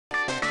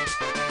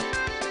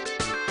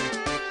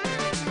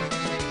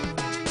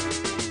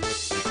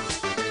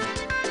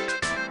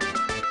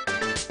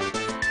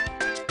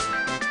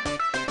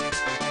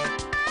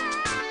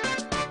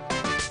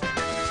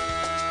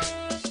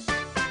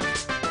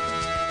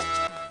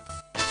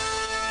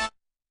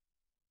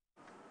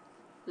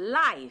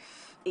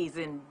Life is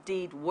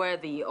indeed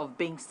worthy of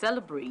being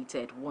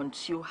celebrated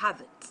once you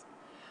have it.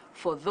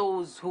 For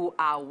those who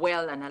are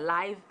well and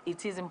alive,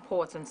 it is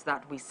important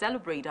that we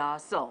celebrate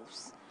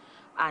ourselves.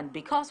 And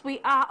because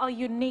we are a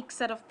unique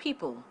set of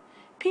people,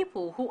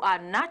 people who are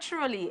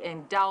naturally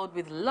endowed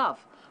with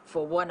love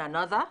for one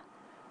another,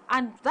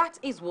 and that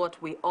is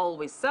what we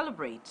always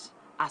celebrate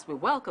as we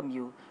welcome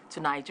you to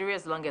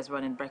Nigeria's longest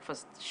running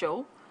breakfast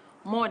show,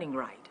 Morning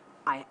Ride.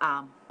 I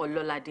am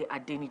Ololade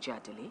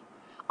Adenijadele.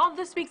 On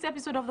this week's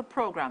episode of the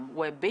program,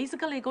 we're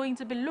basically going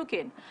to be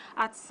looking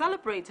at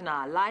celebrating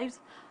our lives,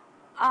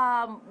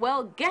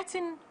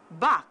 getting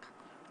back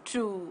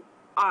to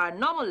our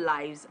normal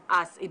lives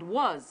as it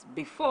was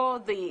before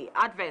the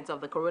advent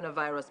of the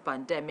coronavirus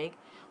pandemic,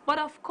 but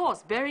of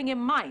course bearing in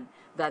mind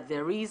that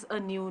there is a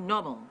new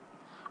normal.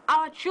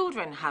 Our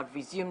children have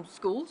resumed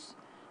schools.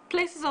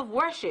 Places of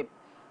worship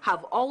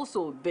have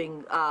also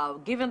been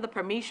given the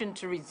permission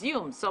to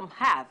resume. Some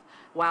have,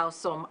 while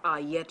some are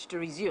yet to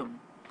resume.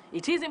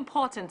 It is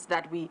important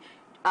that we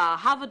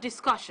have a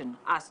discussion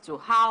as to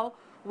how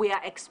we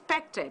are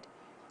expected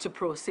to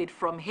proceed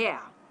from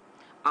here.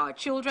 Our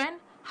children,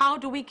 how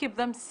do we keep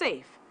them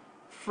safe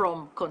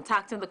from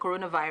contacting the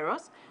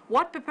coronavirus?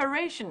 What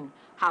preparation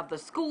have the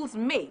schools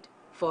made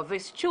for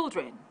these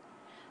children?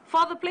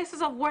 For the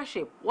places of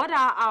worship, what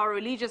are our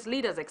religious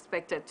leaders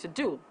expected to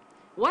do?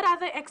 What are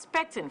they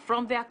expecting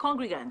from their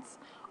congregants?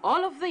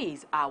 All of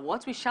these are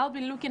what we shall be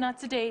looking at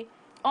today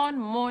on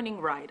Morning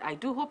Ride. I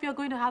do hope you're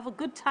going to have a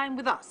good time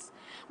with us.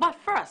 But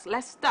first,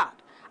 let's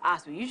start,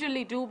 as we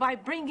usually do, by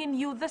bringing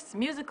you this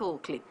musical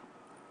clip.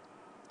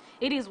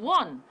 It is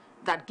one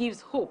that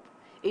gives hope.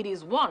 It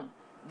is one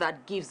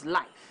that gives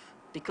life,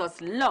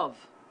 because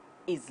love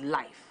is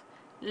life.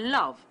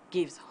 Love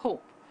gives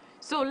hope.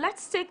 So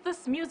let's take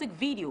this music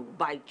video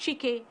by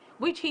Chike,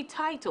 which he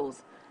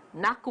titles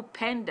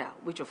Nakupenda,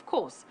 which of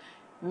course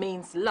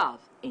means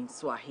love in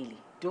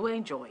Swahili. Do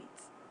enjoy it.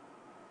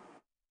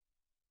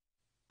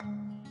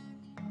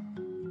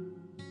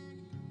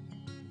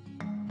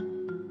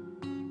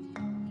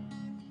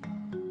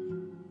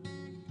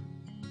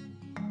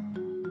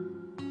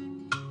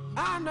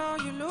 I know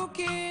you're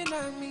looking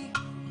at me,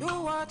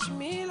 you watch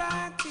me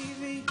like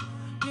TV.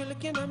 You're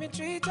looking at me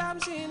 3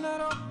 times in a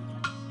row.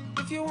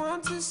 If you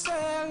want to say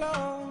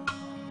hello,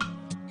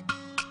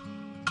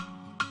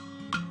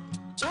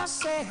 just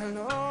say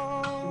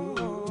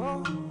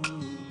hello.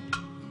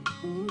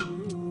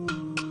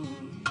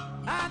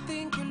 I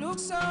think you look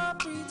so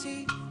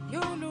pretty,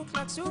 you look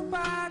like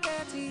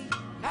spaghetti,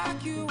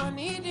 like you are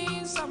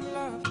needing some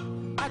love.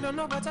 I don't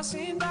know, but I've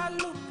seen that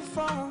look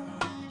before.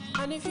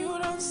 And if you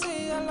don't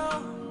say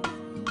hello,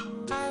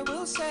 I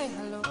will say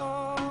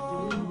hello.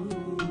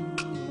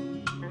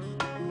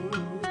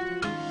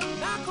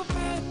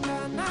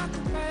 Nakupenda,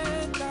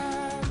 nakupenda,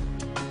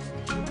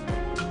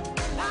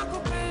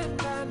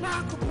 nakupenda,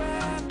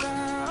 nakupenda.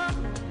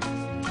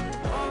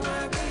 Oh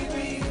my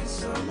baby,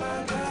 it's oh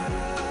my God.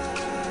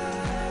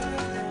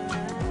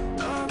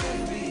 Oh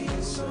baby,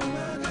 it's oh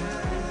my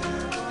God.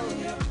 Oh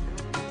yeah.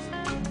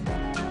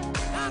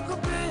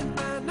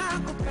 Nakupenda,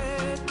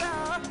 nakupenda.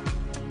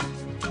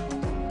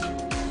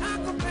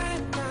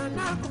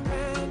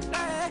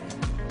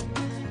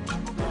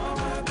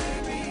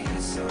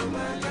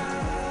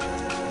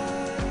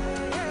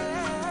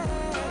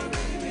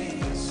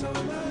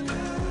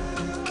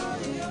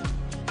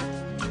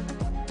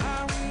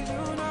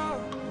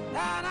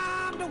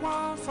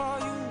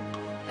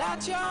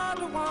 That you're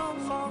the one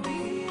for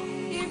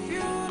me. If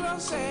you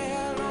don't say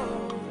hello,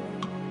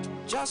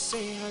 just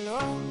say hello.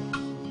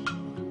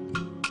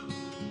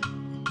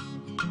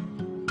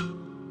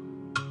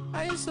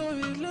 I saw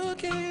you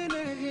looking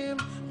at him,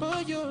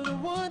 but you're the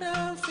one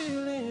I'm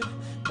feeling.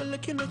 But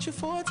looking at you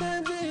 4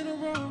 times in a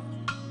row,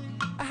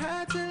 I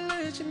had to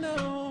let you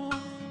know.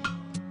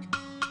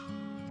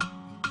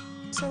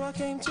 So I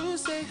came to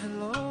say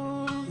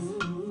hello.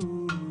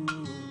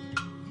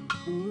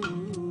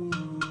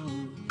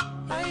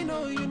 I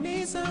know you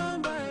need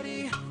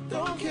somebody,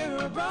 don't care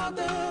about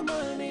the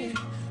money.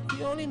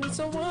 You only need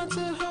someone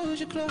to hold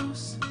you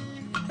close.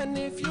 And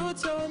if you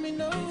told me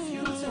no,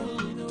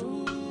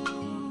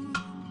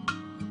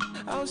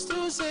 I'll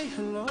still say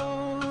hello.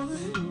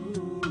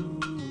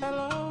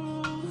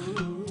 Hello.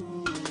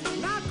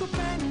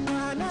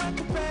 Nakupenda,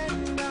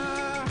 nakupenda.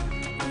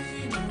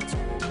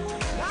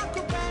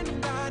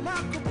 Nakupenda,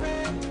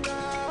 nakupenda.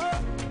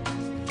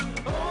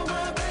 Oh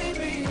my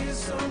baby,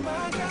 it's oh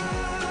my God.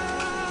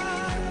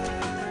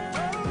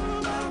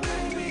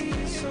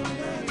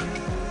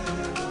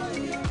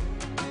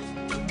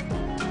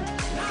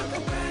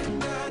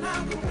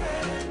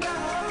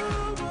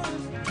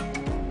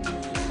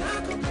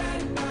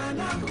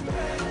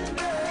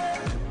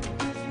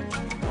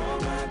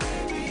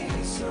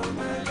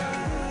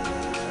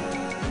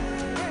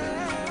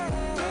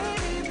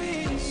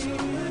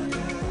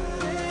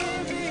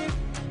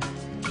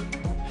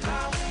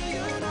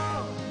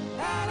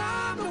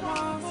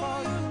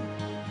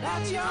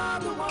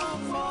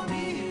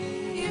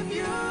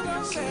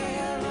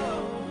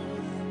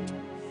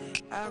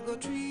 I go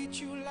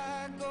treat you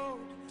like gold.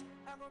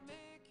 I go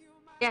make you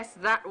my... Yes,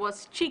 that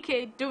was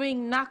Chike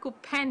doing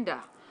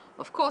Nakupenda.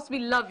 Of course, we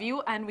love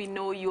you and we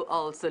know you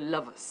also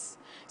love us.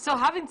 So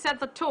having set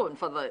the tone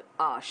for the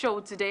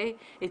show today,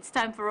 it's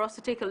time for us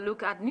to take a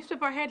look at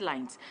newspaper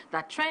headlines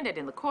that trended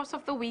in the course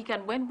of the week,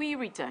 and when we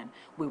return,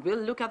 we will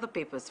look at the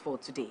papers for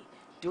today.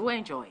 Do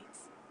enjoy it.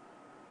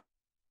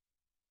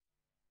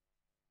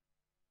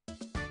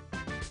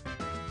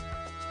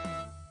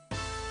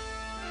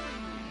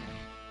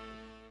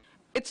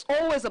 It's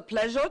always a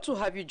pleasure to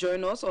have you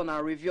join us on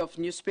our review of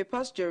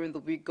newspapers during the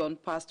week gone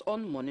past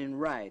on Morning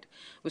Ride.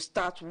 We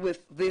start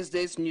with this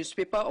day's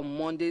newspaper on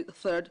Monday,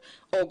 3rd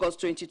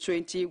August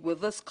 2020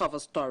 with this cover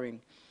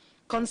story.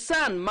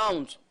 Concern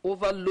mount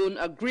over loan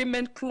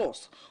agreement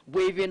clause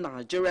waiving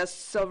Nigeria's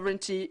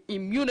sovereignty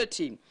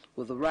immunity,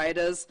 with the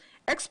riders.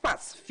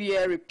 Experts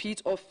fear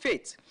repeat of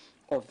fate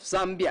of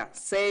Zambia,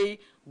 say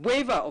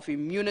waiver of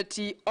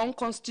immunity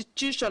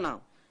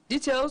unconstitutional.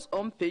 Details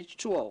on page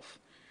 12.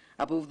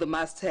 Above the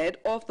masthead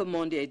of the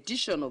Monday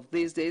edition of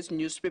this day's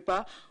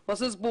newspaper was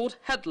this bold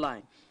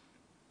headline: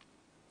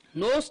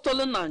 No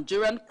stolen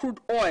Nigerian crude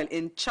oil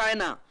in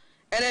China,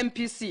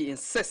 NNPC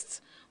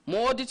insists.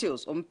 More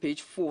details on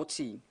page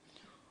 40.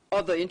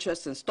 Other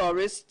interesting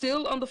stories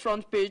still on the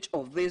front page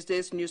of this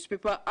day's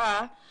newspaper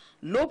are: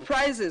 low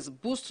prices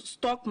boost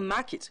stock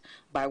market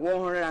by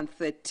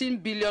 113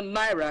 billion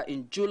naira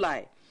in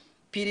July.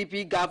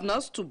 PDP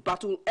governors to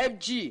battle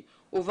FG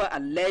over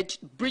alleged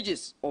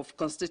breaches of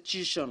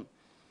constitution.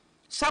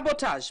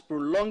 Sabotage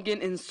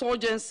prolonging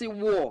insurgency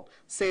war,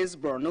 says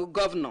Borno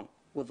governor,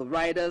 with the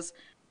riders.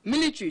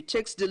 Military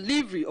takes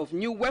delivery of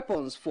new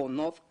weapons for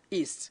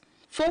Northeast.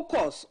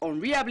 Focus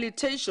on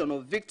rehabilitation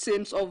of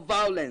victims of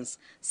violence,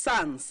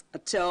 SANS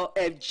tell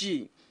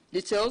FG.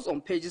 Details on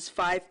pages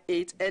 5,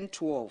 8, and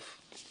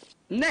 12.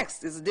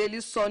 Next is the Daily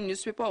Sun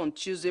newspaper on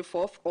Tuesday,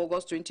 4th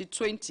August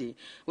 2020,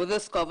 with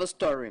this cover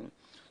story: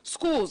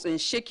 Schools in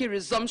shaky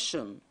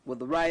resumption, with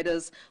the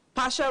riders.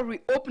 Partial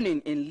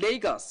reopening in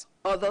Lagos,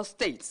 other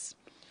states.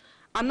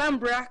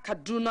 Anambra,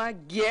 Kaduna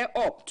gear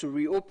up to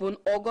reopen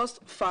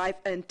August 5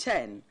 and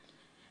 10.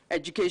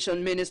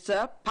 Education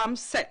Minister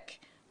Pamsek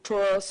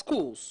tours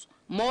schools.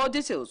 More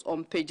details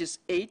on pages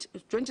 8,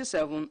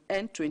 27,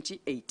 and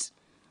 28.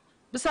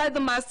 Beside the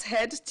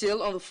masthead,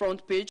 still on the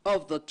front page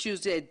of the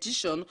Tuesday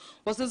edition,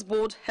 was this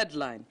bold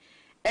headline: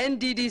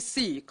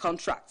 NDDC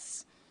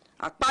contracts.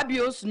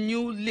 Akpabio's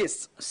new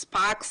list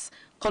sparks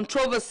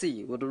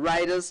controversy, with the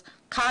riders.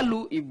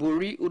 Kalu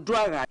Ibori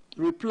Udraga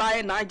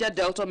reply Niger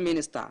Delta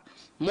minister.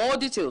 More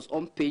details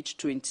on page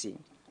 20.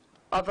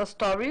 Other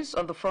stories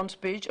on the front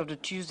page of the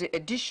Tuesday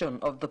edition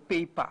of the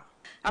paper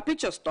are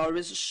picture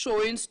stories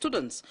showing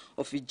students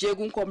of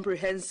Ijegun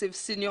Comprehensive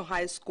Senior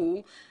High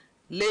School,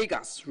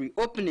 Lagos,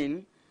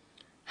 reopening.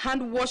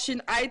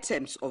 Hand-washing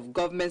items of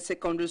Government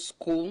Secondary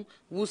School,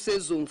 Wuse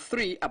Zone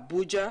 3,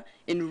 Abuja,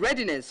 in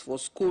readiness for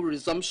school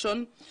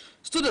resumption.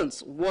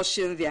 Students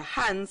washing their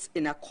hands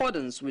in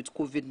accordance with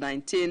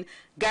COVID-19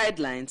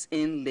 guidelines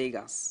in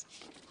Lagos.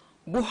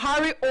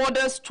 Buhari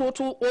orders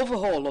total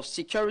overhaul of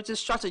security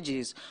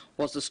strategies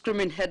was the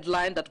screaming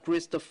headline that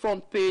graced the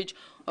front page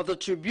of the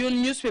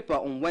Tribune newspaper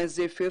on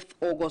Wednesday, 5th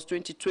August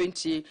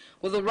 2020,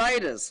 with the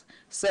riders.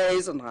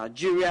 Says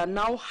Nigeria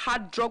now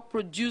hard drug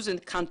producing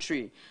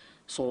country.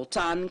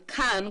 Sultan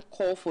Khan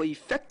call for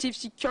effective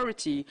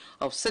security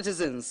of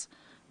citizens.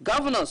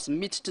 Governors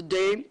meet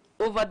today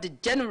over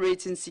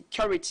degenerating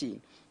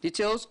security.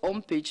 Details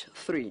on page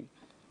 3.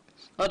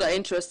 Other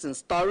interesting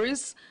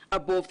stories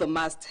above the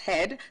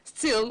masthead,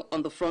 still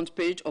on the front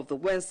page of the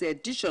Wednesday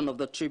edition of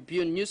the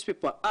Tribune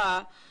newspaper,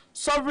 are: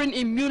 sovereign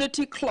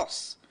immunity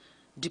clause.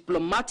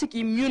 Diplomatic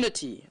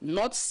immunity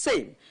not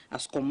same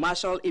as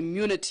commercial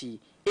immunity,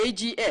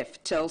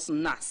 AGF tells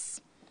NAS.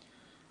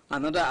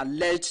 Another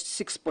alleged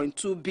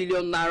 6.2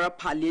 billion naira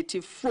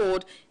palliative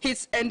fraud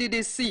hits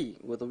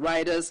NDDC, with the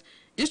riders.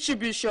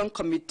 Distribution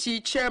Committee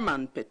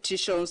Chairman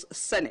petitions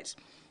Senate.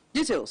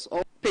 Details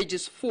on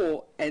pages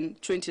 4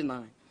 and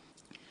 29.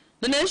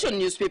 The Nation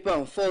newspaper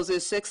on Thursday,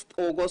 6th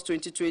August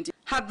 2020,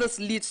 had this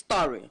lead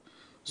story: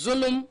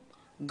 Zulum,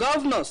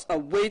 governors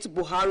await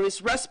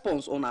Buhari's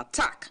response on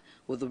attack,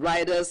 with the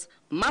riders.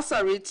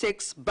 Masari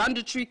takes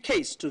banditry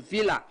case to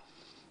Villa.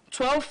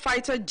 12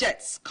 fighter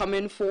jets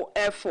coming for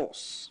Air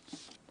Force.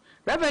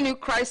 Revenue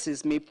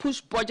crisis may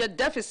push budget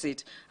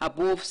deficit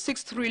above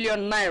 6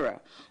 trillion naira,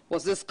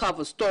 was this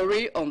cover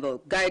story on the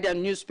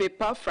Guardian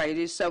newspaper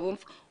Friday,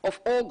 7th of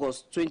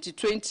August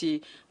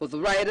 2020, with the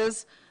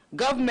riders.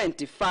 Government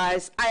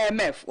defies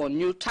IMF on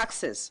new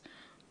taxes.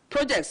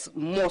 Projects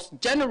must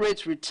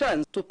generate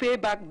returns to pay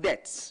back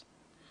debts.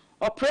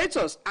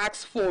 Operators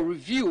ask for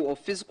review of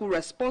Fiscal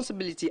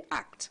Responsibility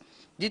Act.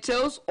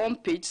 Details on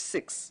page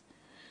 6.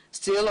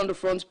 Still on the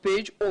front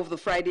page of the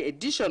Friday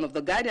edition of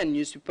the Guardian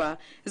newspaper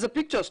is a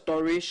picture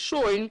story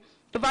showing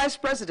the Vice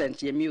President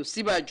Yemi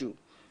Osinbajo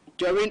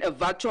during a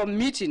virtual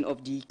meeting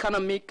of the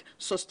Economic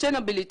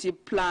Sustainability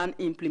Plan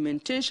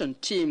Implementation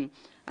Team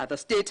at the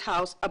State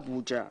House,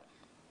 Abuja.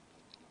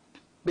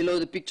 Below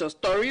the picture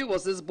story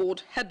was this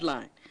bold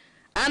headline: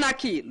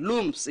 Anarchy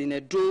looms in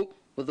Edo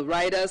with the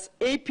riders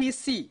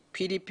APC,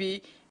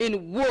 PDP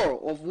in war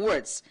of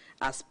words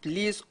as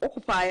police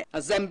occupy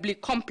assembly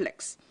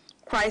complex.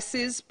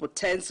 Crisis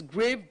portends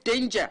grave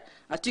danger,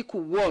 Atiku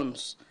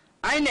warns.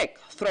 INEC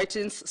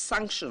threatens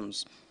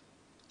sanctions.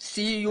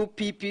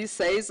 CUPP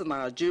says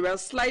Nigeria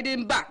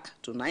sliding back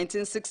to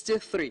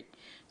 1963.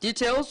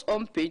 Details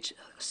on page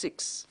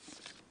 6.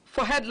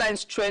 For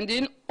headlines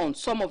trending on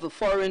some of the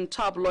foreign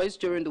tabloids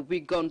during the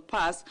week gone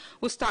past,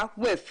 we'll start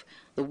with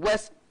the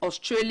West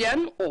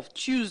Australian of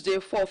Tuesday,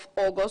 4th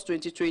August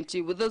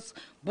 2020, with this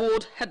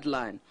bold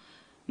headline: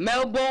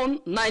 Melbourne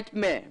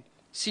nightmare.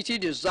 City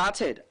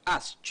deserted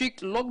as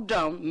strict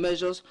lockdown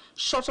measures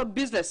shutter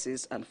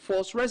businesses and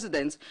force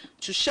residents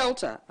to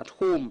shelter at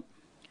home.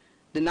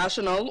 The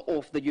National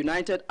of the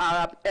United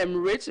Arab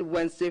Emirates,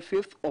 Wednesday,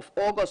 5th of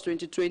August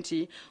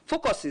 2020,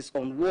 focuses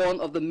on one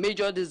of the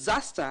major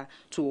disasters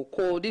to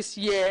occur this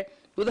year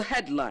with the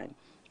headline,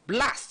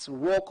 Blasts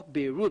Rock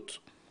Beirut,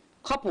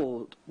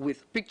 coupled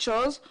with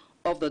pictures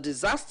of the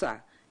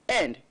disaster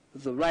and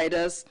the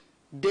riders'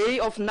 day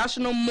of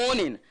national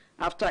mourning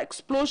after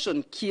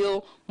explosion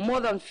killed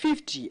more than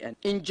 50 and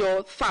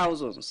injured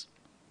thousands.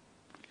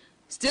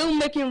 Still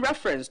making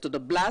reference to the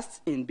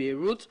blast in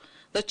Beirut,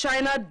 the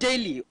China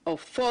Daily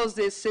of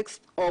Thursday,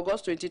 6th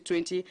August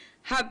 2020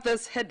 had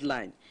this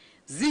headline: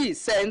 Xi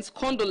sends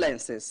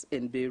condolences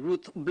in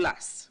Beirut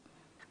blast.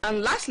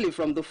 And lastly,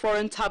 from the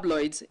foreign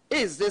tabloids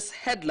is this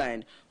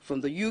headline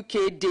from the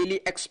UK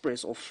Daily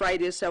Express of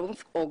Friday,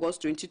 7th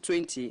August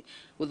 2020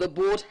 with a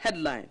bold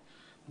headline: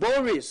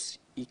 Boris,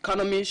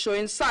 economy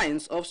showing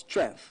signs of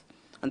strength.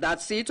 And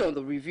that's it on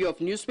the review of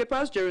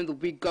newspapers during the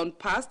week gone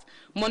past.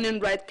 Morning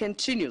Ride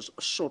continues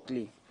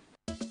shortly.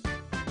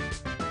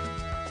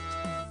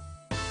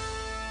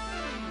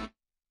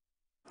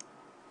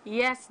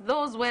 Yes,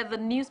 those were the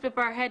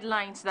newspaper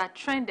headlines that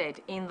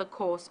trended in the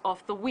course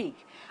of the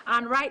week.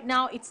 And right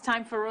now it's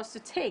time for us to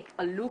take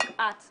a look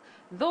at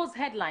those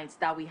headlines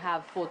that we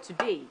have for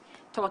today,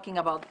 talking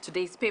about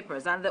today's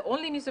papers. And the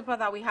only newspaper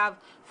that we have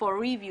for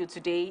review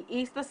today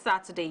is the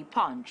Saturday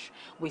Punch.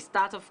 We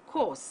start, of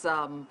course,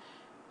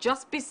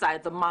 just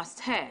beside the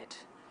masthead.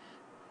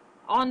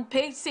 On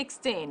page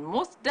 16,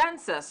 most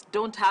dancers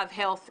don't have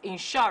health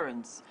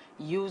insurance,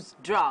 use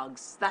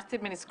drugs. That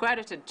statement is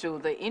credited to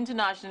the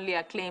internationally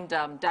acclaimed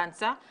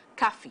dancer,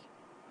 Kafi.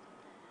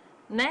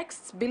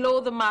 Next,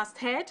 below the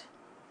masthead,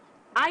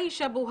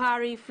 Aisha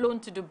Buhari flown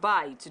to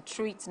Dubai to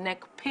treat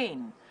neck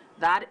pain.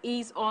 That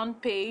is on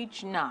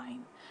page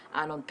 9.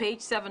 And on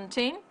page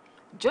 17,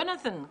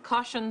 Jonathan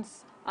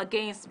cautions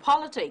against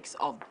politics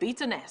of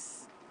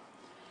bitterness.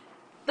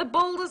 The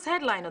boldest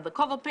headline on the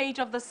cover page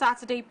of the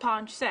Saturday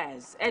Punch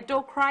says,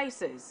 Edo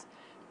crisis.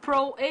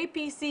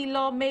 Pro-APC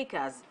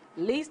lawmakers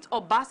list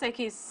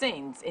Obaseki's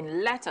sins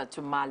in letter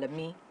to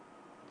Malami.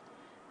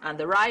 And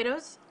the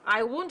writers,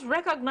 I won't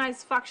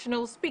recognize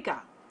factional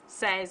speaker,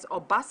 says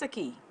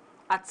Obaseki,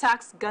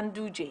 attacks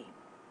Ganduje.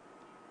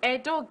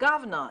 Edo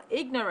governor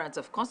ignorant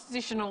of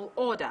constitutional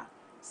order,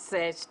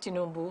 says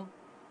Tinubu.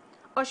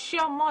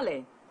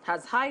 Oshiomhole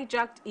has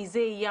hijacked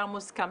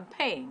Ize-Iyamu's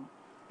campaign.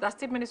 That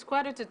statement is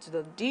credited to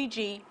the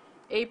DG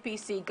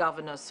APC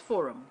Governors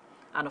Forum.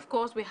 And of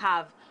course, we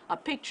have a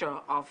picture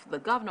of the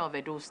governor of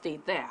Edo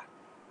State there.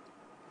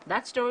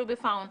 That story will be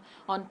found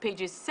on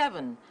pages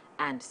 7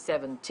 and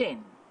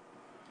 17.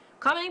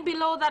 Coming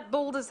below that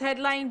boldest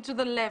headline to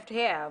the left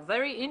here,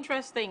 very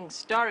interesting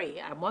story,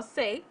 I must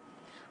say.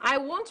 I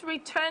won't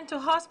return to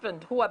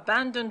husband who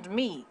abandoned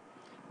me.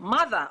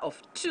 Mother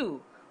of 2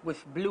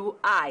 with blue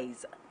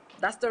eyes.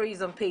 That story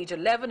is on page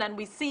 11, and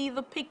we see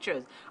the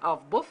pictures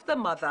of both the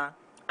mother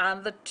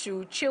and the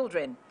 2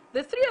 children.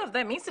 The 3 of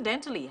them,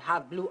 incidentally,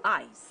 have blue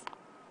eyes.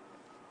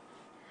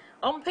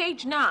 On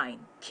page 9,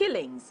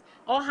 killings.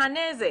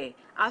 Ohaneze,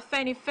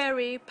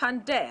 Afenifere,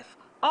 Pandef,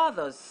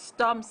 others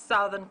storm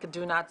southern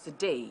Kaduna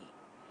today.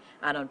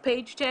 And on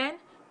page 10,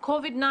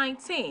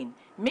 COVID-19,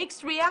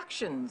 mixed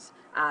reactions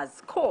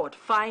as court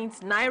finds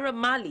Naira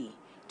Marley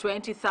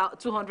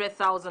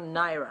 200,000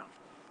 Naira.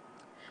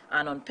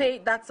 And on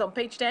page, that's on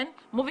page 10.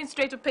 Moving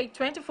straight to page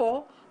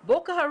 24,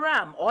 Boko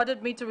Haram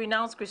ordered me to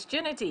renounce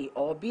Christianity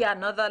or be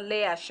another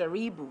Leah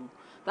Sharibu.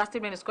 That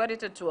statement is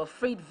credited to a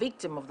freed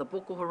victim of the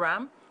Boko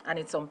Haram, and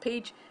it's on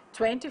page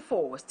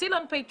 24. Still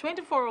on page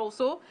 24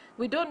 also,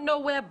 we don't know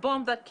where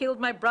bomb that killed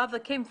my brother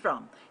came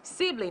from.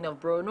 Sibling of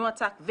Borno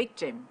attack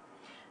victim.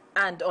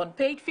 And on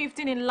page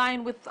 15, in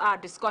line with our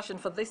discussion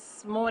for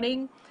this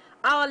morning,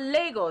 our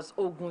Lagos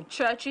Ogun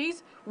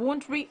churches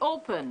won't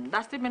reopen.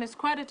 That statement is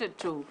credited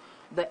to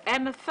the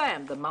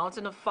MFM, the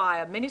Mountain of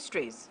Fire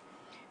Ministries.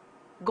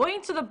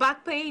 Going to the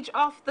back page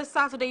of the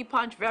Saturday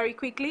Punch very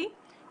quickly,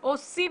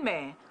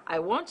 Osime, I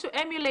want to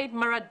emulate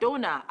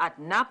Maradona at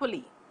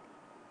Napoli.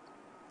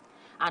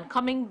 And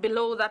coming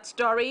below that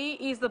story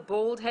is the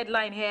bold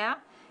headline here,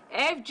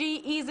 FG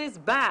eases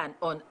ban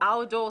on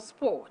outdoor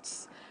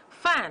sports.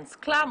 Fans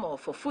clamor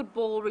for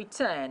football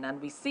return,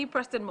 and we see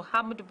President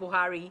Muhammadu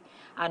Buhari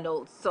and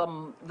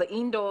the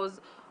indoors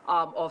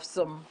of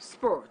some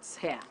sports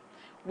here.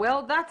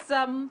 Well, that's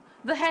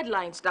the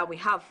headlines that we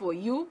have for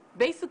you.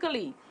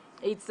 Basically,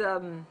 it's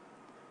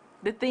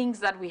the things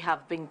that we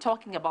have been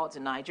talking about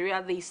in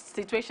Nigeria. The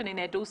situation in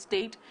Edo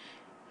State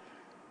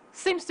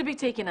seems to be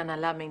taking an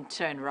alarming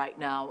turn right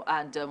now.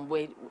 And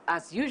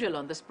as usual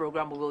on this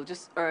program, we will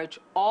just urge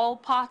all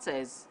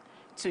parties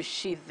to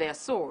sheath their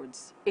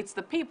swords. It's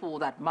the people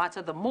that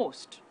matter the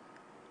most,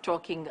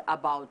 talking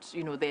about,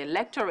 the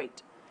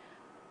electorate.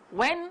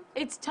 When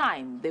it's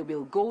time, they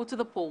will go to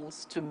the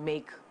polls to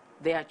make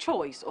their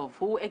choice of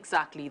who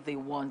exactly they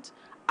want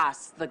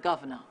as the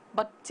governor.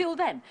 But till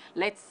then,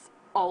 let's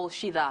all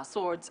sheath our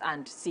swords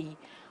and see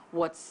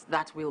what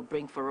that will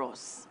bring for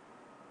us.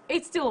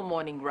 It's still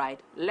morning,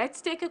 right?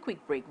 Let's take a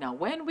quick break now.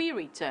 When we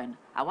return,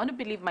 I want to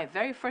believe my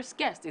very first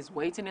guest is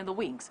waiting in the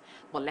wings.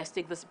 But let's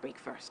take this break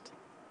first.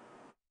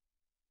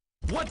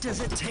 What does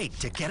it take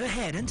to get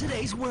ahead in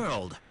today's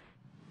world?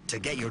 To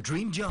get your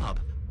dream job?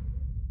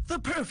 The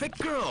perfect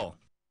girl?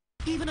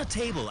 Even a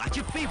table at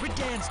your favorite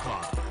dance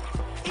club?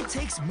 It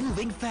takes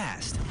moving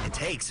fast. It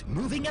takes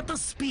moving at the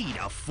speed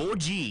of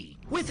 4G.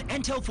 With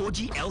Intel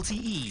 4G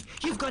LTE,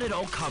 you've got it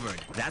all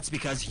covered. That's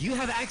because you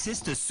have access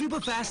to super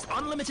fast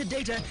unlimited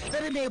data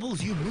that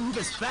enables you move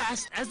as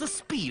fast as the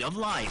speed of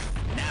light.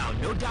 Now,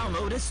 no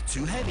download is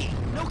too heavy.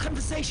 No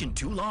conversation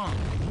too long.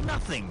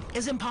 Nothing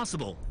is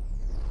impossible.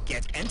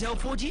 Get Intel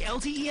 4G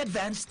LTE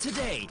Advanced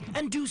today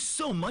and do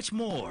so much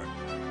more.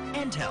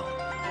 Intel.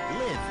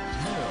 Live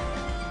more.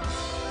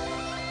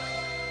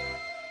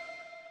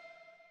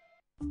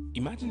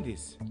 Imagine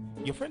this.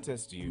 Your friend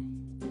says to you,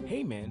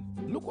 "Hey man,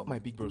 look what my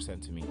big bro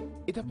sent to me.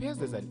 It appears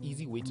there's an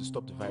easy way to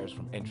stop the virus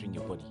from entering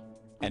your body."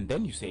 And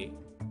then you say,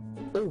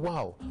 "Oh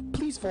wow,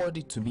 please forward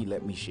it to me,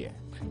 let me share."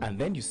 And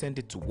then you send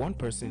it to one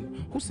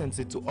person who sends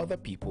it to other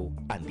people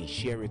and they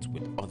share it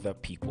with other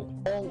people,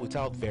 all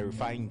without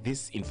verifying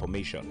this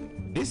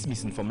information. This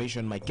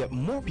misinformation might get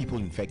more people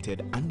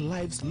infected and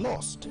lives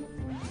lost.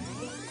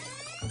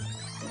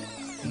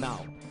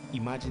 Now,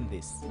 imagine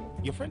this.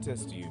 Your friend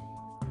says to you,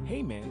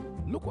 "Hey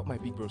man, look what my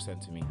big bro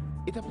sent to me.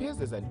 It appears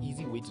there's an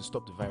easy way to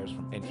stop the virus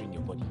from entering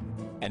your body."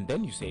 And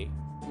then you say,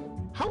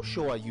 "How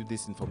sure are you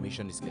this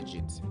information is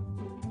legit?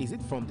 Is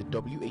it from the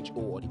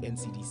WHO or the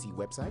NCDC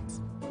websites?"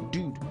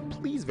 Dude,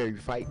 please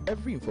verify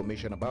every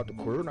information about the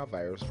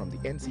coronavirus from the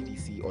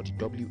NCDC or the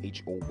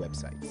WHO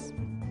websites.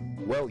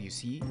 Well, you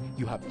see,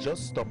 you have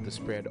just stopped the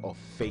spread of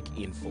fake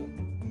info.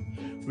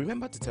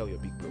 Remember to tell your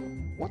big bro,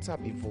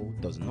 WhatsApp info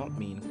does not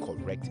mean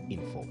correct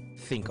info.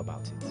 Think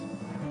about it.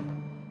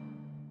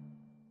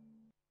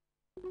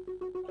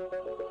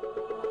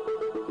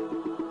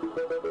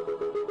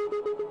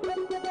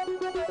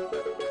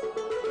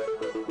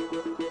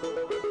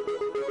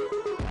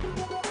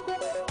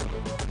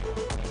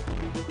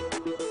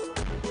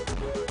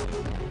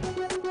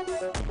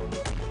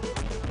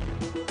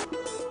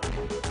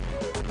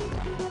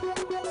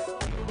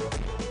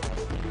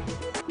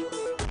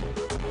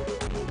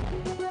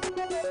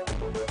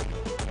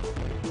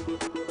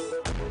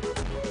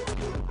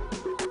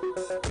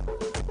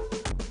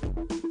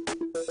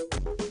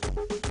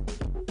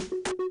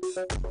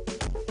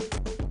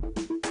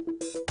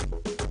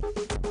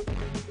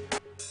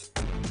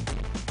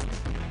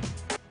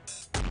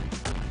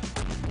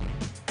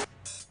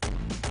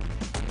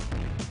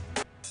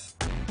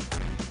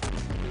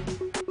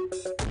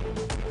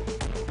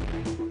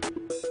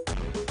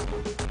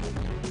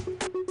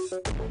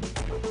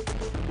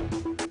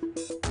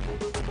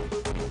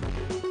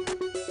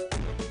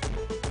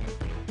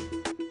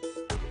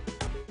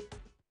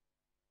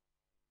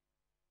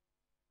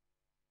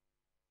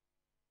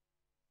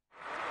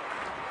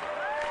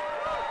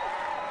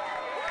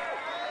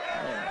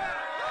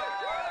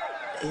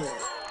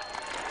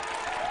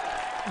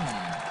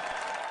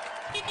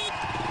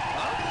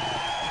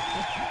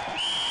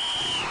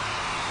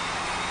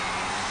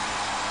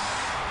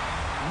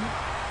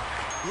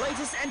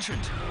 Latest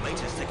entrant,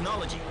 latest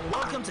technology.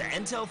 Welcome to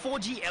Intel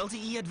 4G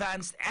LTE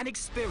Advanced and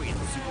experience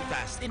super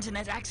fast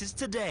internet access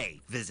today.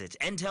 Visit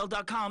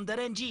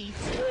intel.com.ng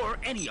or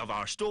any of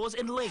our stores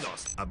in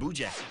Lagos,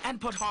 Abuja, and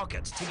Port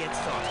Harcourt to get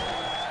started.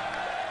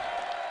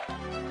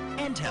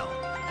 Intel.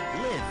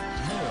 Live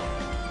more.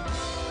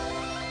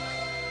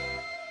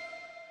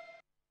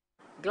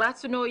 Glad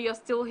to know you're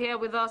still here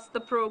with us. The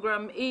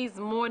program is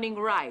Morning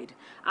Ride.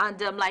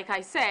 And like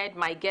I said,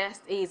 my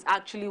guest is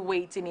actually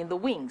waiting in the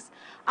wings.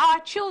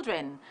 Our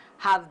children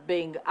have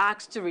been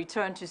asked to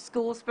return to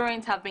schools.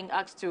 Parents have been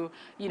asked to,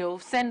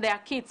 send their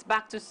kids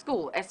back to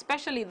school,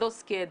 especially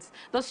those kids,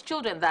 those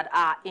children that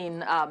are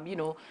in,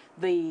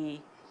 the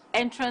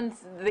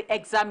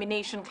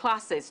examination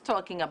classes,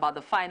 talking about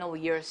the final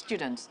year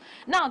students.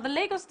 Now, the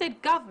Lagos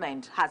State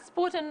government has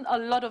put in a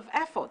lot of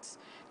efforts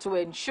to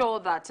ensure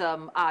that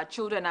our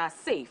children are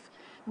safe.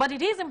 But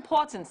it is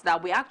important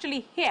that we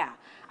actually hear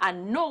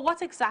and know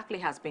what exactly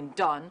has been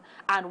done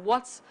and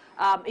what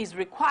is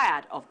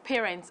required of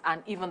parents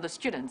and even the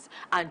students.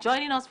 And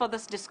joining us for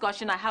this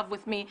discussion, I have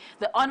with me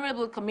the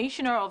Honorable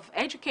Commissioner of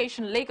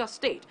Education, Lagos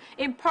State,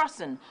 in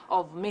person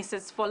of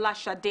Mrs.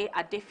 Folashade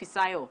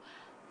Adefisayo.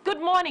 Good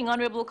morning,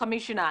 Honorable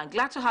Commissioner. I'm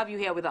glad to have you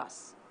here with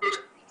us.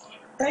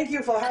 Thank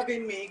you for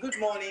having me. Good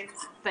morning.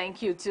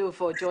 Thank you too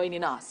for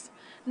joining us.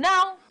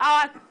 Now,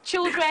 our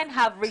children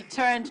have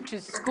returned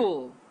to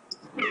school.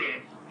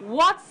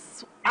 What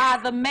are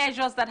the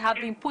measures that have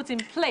been put in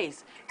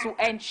place to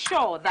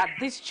ensure that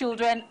these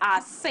children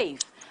are safe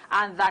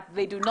and that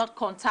they do not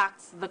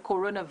contact the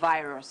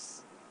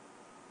coronavirus?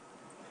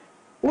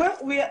 Well,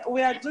 we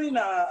are doing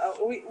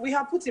we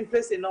have put in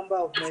place a number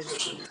of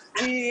measures.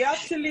 We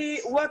actually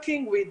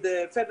working with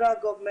the federal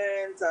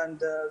government and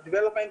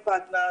development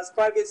partners,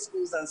 private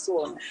schools, and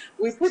so on.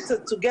 We put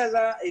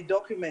together a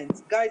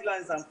document,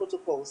 guidelines and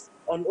protocols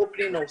on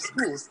opening of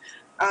schools,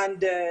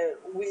 and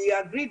we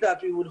agreed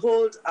that we would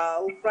hold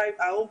our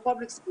own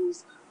public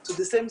schools to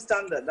the same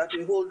standard that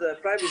we hold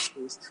private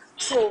schools.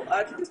 So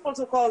these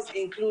protocols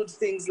include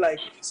things like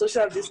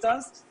social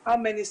distance, how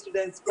many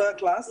students per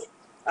class.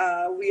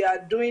 We are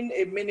doing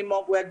a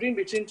minimum, we are doing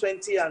between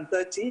 20 and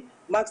 30.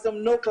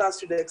 Maximum, no class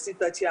should exceed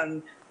 30,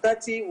 and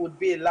 30 would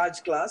be a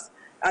large class.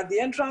 At the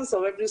entrance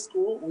of every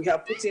school, we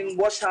have put in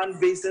wash hand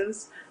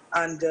basins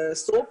and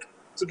soap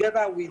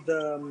together with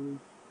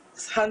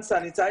hand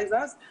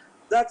sanitizers.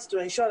 That's to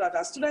ensure that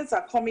as students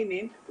are coming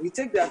in, we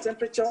take their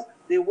temperature,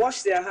 they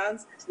wash their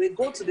hands, they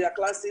go to their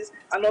classes,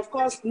 and of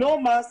course, no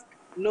mask,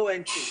 no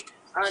entry.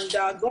 And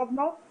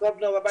Governor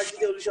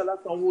Babajide Olusola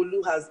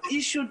Sanwo-Olu has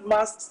issued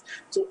masks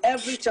to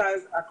every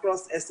child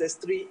across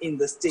SS3 in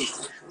the state.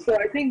 So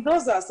I think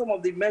those are some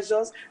of the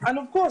measures. And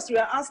of course, we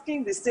are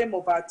asking the same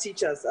of our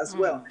teachers as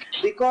well.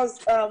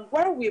 Because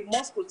while we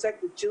must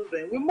protect the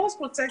children, we must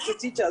protect the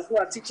teachers who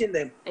are teaching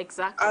them.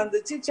 Exactly. And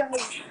the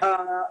teachers,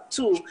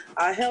 too,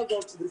 are held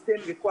up to the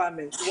same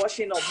requirements: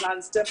 washing of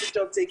hands,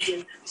 temperature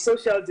taking,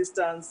 social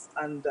distance,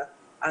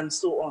 and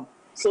so on.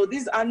 So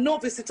these are no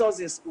visitors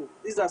in school.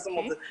 These are some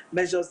of the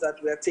measures that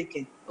we are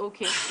taking.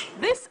 Okay.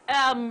 This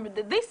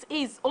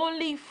is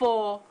only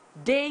for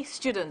day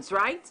students,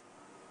 right?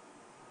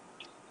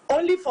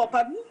 Only for,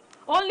 pardon?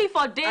 Only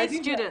for day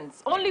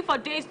students. Only for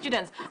day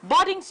students.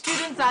 Boarding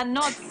students are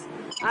not.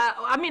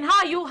 I mean,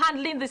 how are you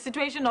handling the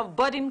situation of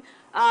boarding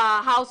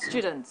house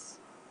students?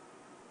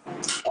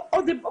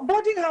 Oh, the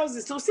boarding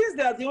houses. So since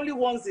they are the only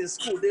ones in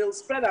school, they'll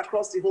spread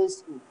across the whole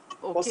school.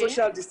 For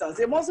social distance.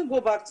 They mustn't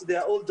go back to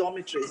their old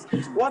dormitories.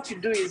 What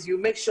you do is you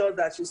make sure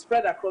that you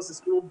spread across the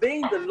school,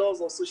 obeying the laws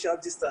of social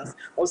distance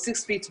of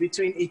 6 feet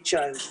between each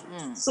child.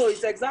 So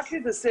it's exactly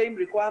the same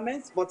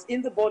requirements, but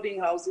in the boarding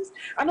houses.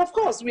 And of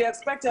course, we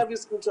expect every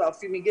school to have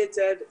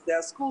fumigated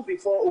their school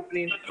before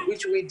opening,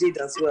 which we did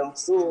as well.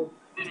 So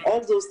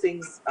all those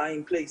things are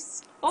in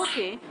place.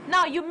 Okay.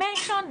 Now, you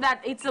mentioned that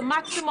it's a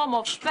maximum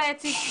of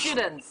 30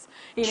 students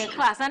in a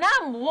class. And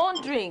I'm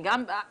wondering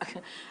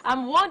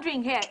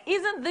here,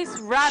 isn't this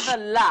rather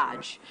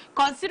large,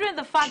 considering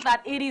the fact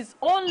that it is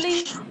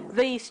only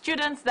the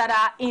students that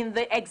are in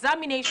the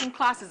examination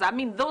classes, I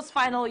mean, those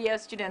final year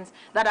students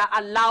that are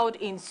allowed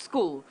in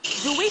school?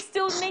 Do we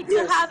still need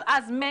to have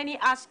as many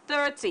as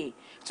 30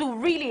 to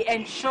really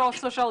ensure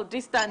social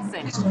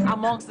distancing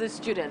amongst the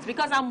students?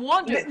 Because I'm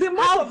wondering,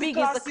 how big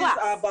is the class?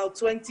 Are about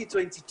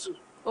 2022.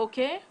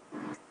 Okay.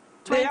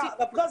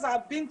 Because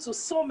I've been to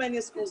so many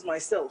schools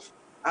myself,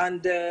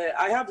 and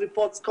I have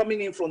reports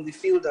coming in from the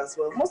field as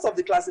well. Most of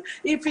the classes,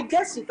 if it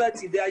gets to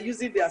 30, they are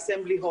using the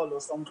assembly hall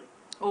or something.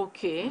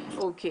 Okay,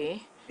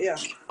 okay. Yeah.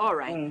 All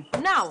right.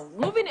 Now,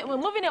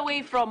 moving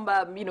away from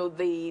you know,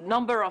 the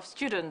number of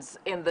students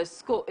in the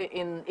school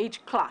in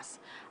each class,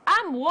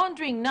 I'm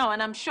wondering now,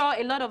 and I'm sure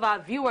a lot of our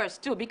viewers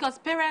too, because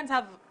parents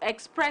have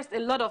expressed a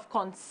lot of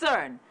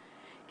concern.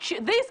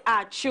 These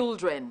are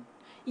children.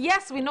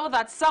 Yes, we know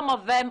that some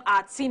of them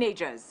are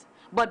teenagers,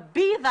 but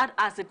be that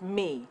as it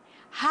may,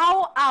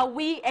 how are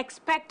we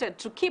expected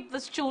to keep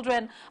these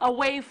children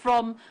away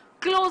from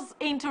close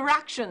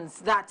interactions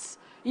that,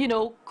 you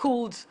know,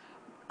 could,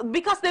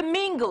 because they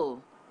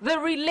mingle, they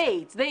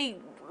relate, they,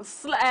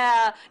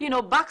 you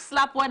know,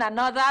 backslap one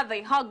another,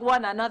 they hug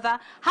one another.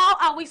 How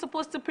are we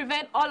supposed to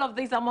prevent all of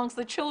this amongst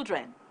the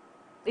children?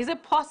 Is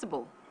it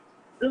possible?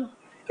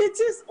 It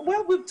is.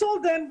 Well, we've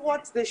told them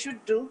what they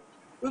should do.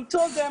 We've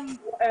told them,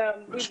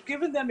 we've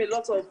given them a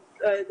lot of,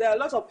 there are a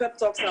lot of pep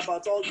talks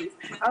about all this.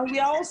 And we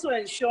are also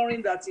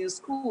ensuring that in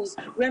schools,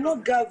 we're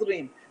not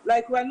gathering.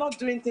 Like, we're not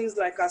doing things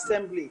like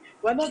assembly.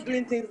 We're not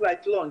doing things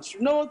like lunch.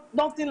 No,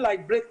 nothing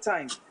like break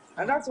time.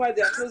 And that's why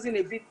they're closing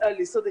a bit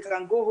early so they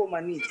can go home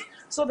and eat.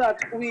 So that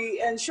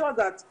we ensure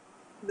that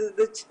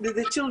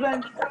the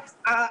children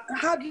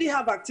hardly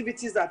have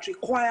activities that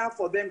require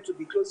for them to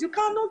be close. You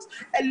cannot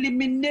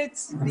eliminate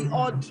the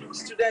odd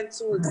students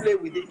who will play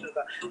with each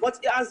other. But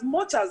as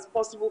much as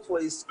possible for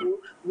a school,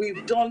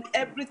 we've done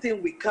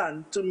everything we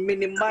can to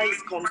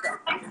minimize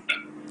contact.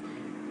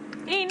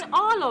 In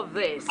all of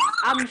this,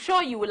 I'm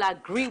sure you will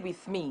agree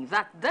with me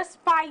that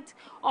despite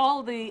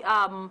all the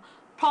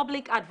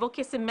public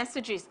advocacy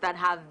messages that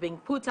have been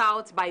put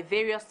out by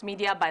various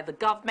media, by the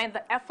government,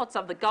 the efforts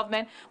of the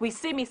government, we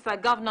see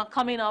Mr. Governor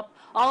coming up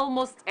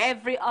almost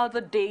every other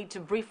day to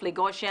brief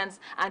Lagosians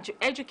and to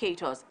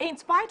educate us. In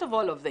spite of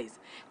all of this,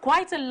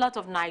 quite a lot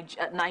of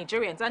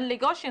Nigerians and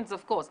Lagosians,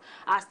 of course,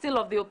 are still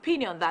of the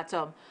opinion that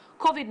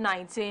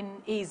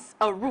COVID-19 is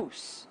a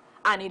ruse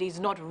and it is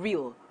not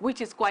real,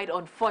 which is quite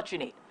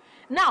unfortunate.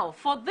 Now,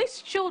 for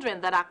these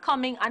children that are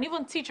coming, and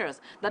even teachers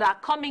that are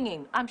coming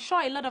in, I'm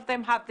sure a lot of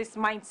them have this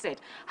mindset.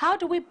 How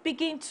do we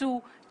begin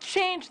to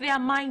change their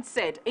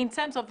mindset in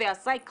terms of their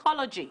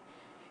psychology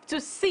to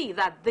see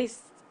that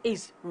this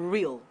is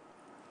real?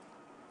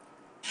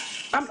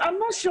 I'm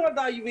not sure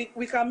that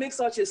we can make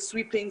such a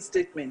sweeping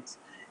statement,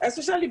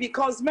 especially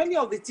because many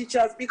of the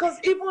teachers, because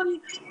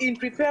even in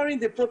preparing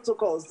the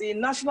protocols, the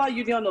National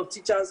Union of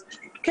Teachers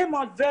came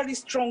out very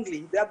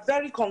strongly. They are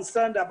very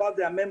concerned about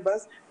their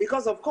members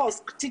because, of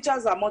course,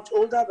 teachers are much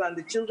older than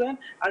the children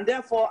and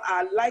therefore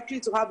are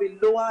likely to have a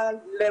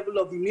lower level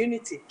of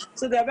immunity.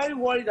 So they are very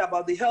worried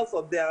about the health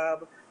of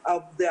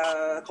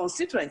their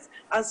constituents.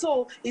 And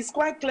so it's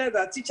quite clear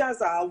that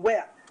teachers are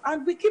aware.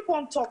 And we keep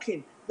on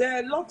talking. There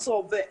are lots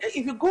of,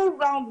 if you go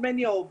around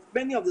many of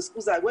the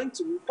schools I went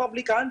to,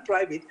 public and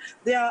private,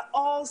 there are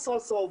all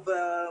sorts of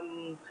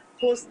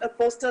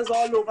posters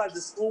all over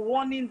the school,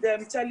 warning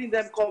them, telling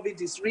them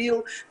COVID is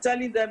real,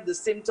 telling them the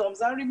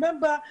symptoms. And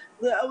remember,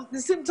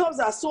 the symptoms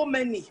are so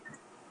many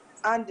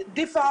and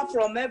differ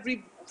from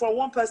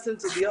one person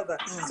to the other.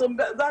 So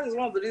that is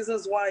one of the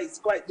reasons why it's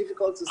quite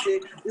difficult to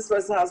say this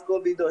person has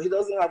COVID or he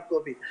doesn't have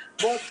COVID.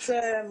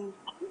 But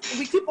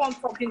we keep on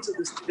talking to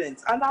the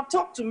students, and I've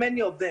talked to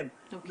many of them.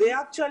 Okay. They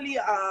actually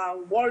are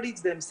worried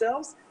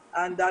themselves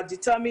and are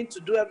determined to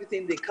do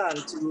everything they can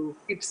to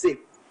keep safe.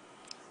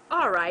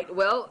 All right.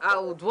 Well, I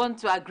would want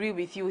to agree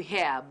with you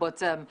here,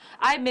 but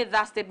I made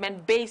that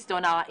statement based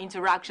on our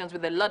interactions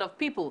with a lot of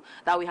people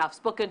that we have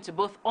spoken to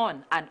both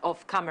on and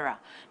off camera.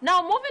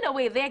 Now, moving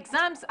away, the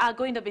exams are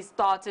going to be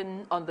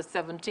starting on the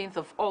 17th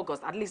of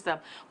August. At least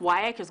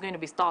WAEC is going to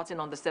be starting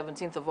on the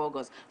 17th of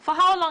August. For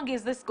how long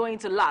is this going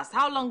to last?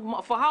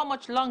 For how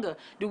much longer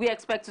do we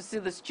expect to see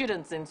the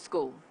students in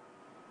school?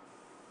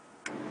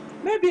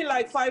 Maybe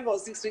like 5 or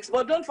 6 weeks,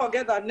 but don't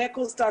forget that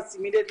NECO starts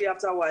immediately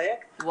after WAEC.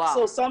 Wow.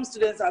 So some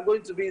students are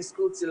going to be in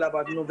school till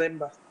about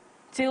November.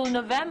 Till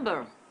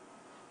November?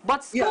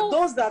 But school... Yeah,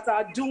 those that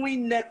are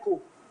doing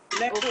NECO.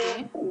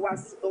 Okay.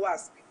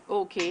 WASC.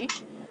 Okay.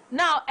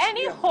 Now,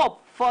 any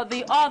hope for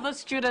the other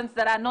students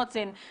that are not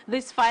in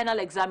these final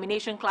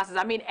examination classes?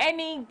 I mean,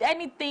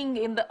 anything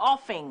in the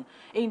offing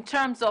in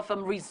terms of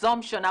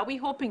resumption? Are we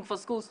hoping for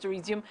schools to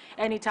resume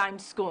anytime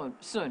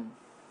soon?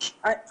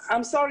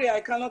 I'm sorry, I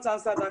cannot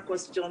answer that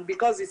question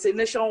because it's a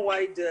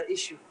nationwide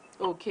issue.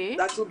 Okay.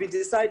 That will be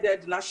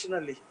decided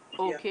nationally.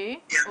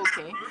 Okay. Yeah.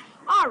 Okay.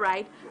 All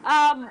right.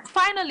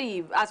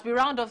 Finally, as we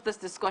round off this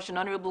discussion,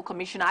 Honorable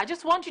Commissioner, I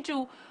just want you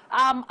to,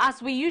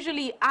 as we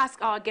usually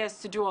ask our guests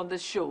to do on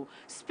this show,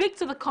 speak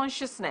to the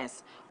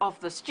consciousness of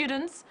the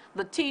students,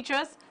 the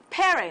teachers,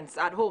 parents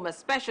at home,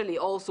 especially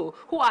also,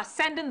 who are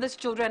sending these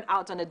children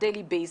out on a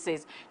daily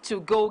basis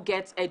to go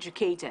get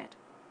educated.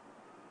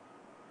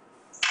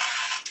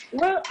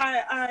 Well,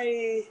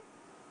 I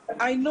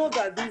know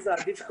that these are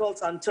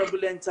difficult and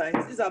turbulent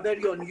times. These are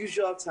very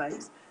unusual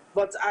times.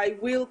 But I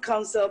will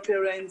counsel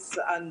parents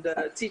and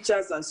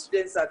teachers and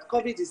students that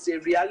COVID is a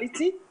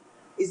reality.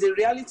 It's a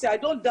reality. I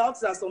don't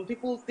doubt that some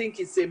people think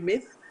it's a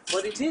myth,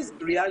 but it is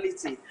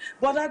reality.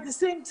 But at the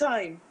same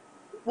time,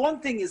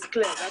 one thing is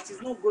clear, that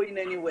it's not going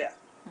anywhere.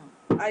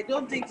 I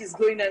don't think it's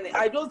going any.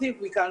 I don't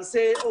think we can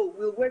say, oh,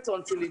 we'll wait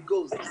until it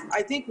goes.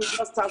 I think we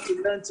just have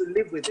to learn to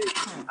live with it.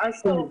 And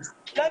so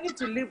learning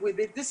to live with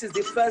it, this is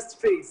the first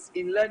phase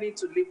in learning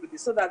to live with it,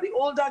 so that the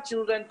older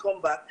children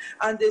come back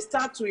and they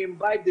start to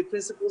imbibe the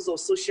principles of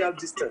social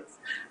distance.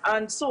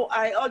 And so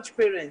I urge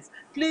parents,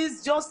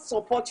 please just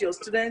support your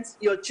students,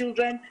 your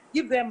children,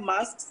 give them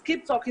masks,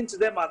 keep talking to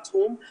them at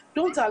home.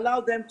 Don't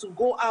allow them to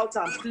go out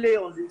and play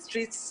on the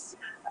streets.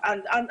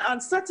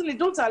 And certainly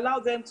don't allow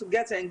them to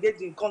get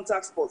engaged in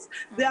contact sports.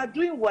 They are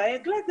doing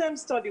WAEC, let them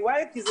study.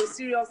 WAEC is a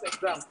serious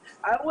exam.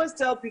 I always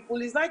tell people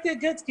it's like a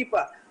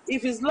gatekeeper.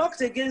 If it's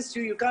locked against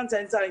you, you can't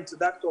enter into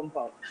that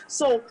compound.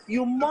 So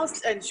you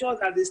must ensure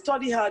that they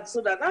study hard so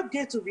that that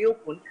gate will be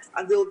open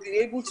and they'll be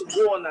able to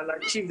go on and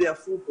achieve their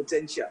full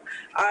potential.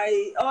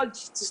 I urge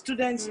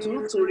students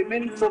to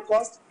remain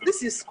focused.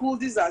 This is school.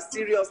 These are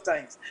serious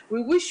times.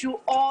 We wish you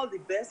all the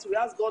best. We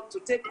ask God to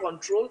take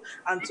control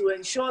and to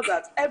ensure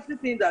that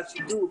everything that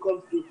you do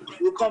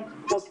will come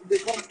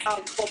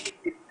out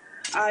positive.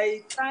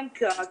 I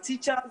thank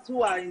teachers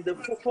who are in the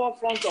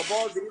forefront of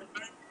all this,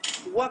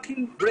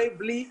 working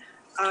bravely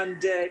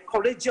and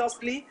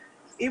courageously,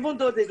 even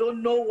though they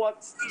don't know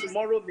what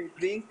tomorrow may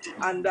bring.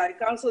 And I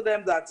counsel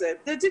them that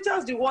the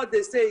teachers, the word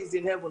they say is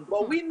in heaven.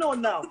 But we know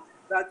now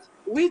that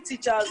we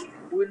teachers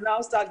will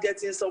now start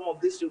getting some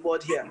of this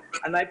reward here.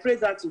 And I pray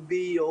that will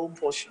be your own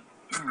portion.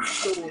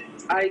 So,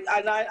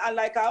 I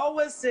like I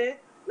always say,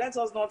 let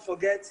us not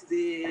forget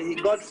the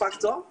God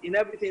factor in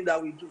everything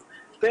that we do.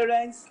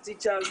 Parents,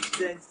 teachers,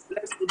 students,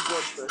 let's put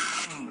God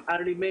first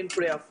and remain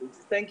prayerful.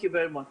 Thank you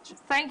very much.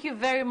 Thank you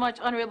very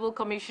much, Honorable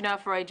Commissioner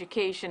for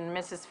Education,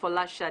 Mrs.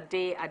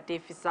 Folashade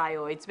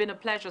Adefisayo. It's been a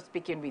pleasure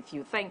speaking with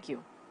you. Thank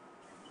you.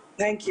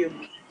 Thank you.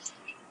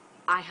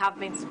 I have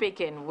been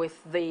speaking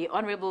with the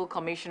Honorable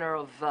Commissioner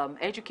of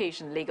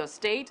Education, Lagos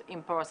State,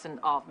 in person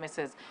of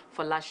Mrs.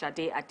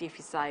 Folashade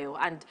Adefisayo,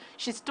 and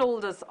she's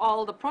told us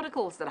all the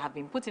protocols that have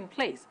been put in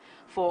place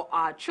for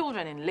our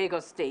children in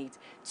Lagos State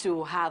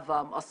to have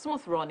a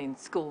smooth run in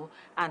school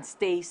and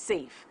stay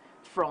safe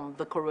from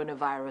the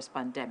coronavirus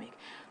pandemic.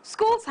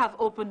 Schools have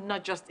opened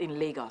not just in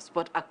Lagos,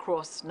 but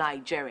across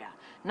Nigeria.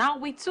 Now,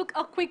 we took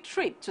a quick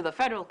trip to the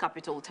Federal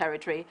Capital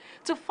Territory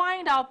to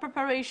find out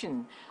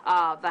preparation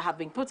that have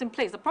been put in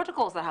place, the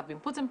protocols that have been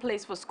put in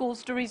place for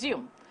schools to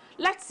resume.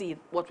 Let's see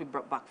what we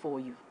brought back for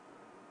you.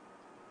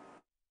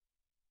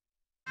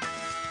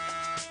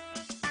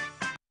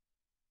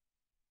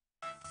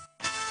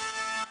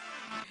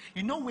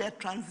 You know, we are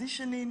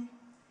transitioning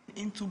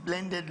into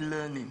blended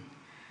learning.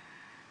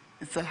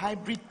 It's a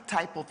hybrid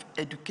type of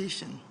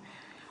education.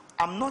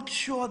 I'm not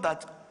sure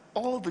that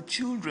all the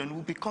children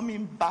will be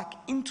coming back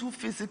into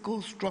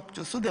physical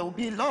structure. So there will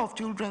be a lot of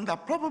children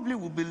that probably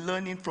will be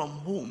learning from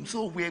home.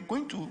 So we're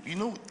going to, you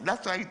know,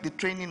 that's why the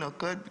training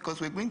occurred, because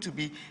we're going to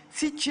be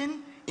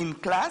teaching in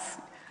class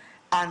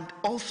and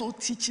also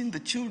teaching the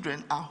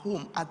children at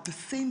home at the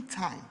same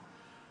time.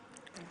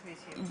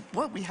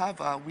 What we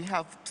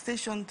have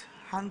stationed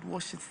hand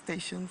washing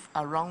stations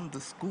around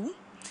the school.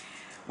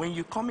 When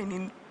you come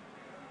in,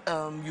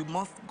 you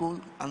must go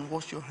and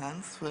wash your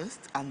hands first,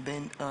 and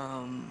then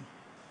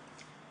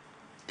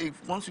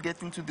once you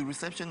get into the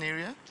reception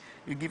area,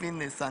 you're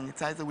given a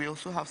sanitizer. We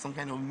also have some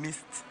kind of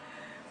mist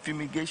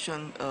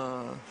fumigation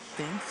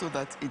thing so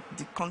that it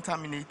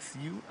decontaminates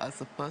you as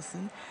a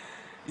person.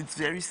 It's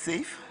very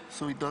safe,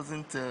 so it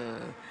doesn't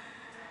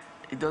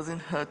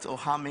hurt or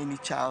harm any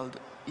child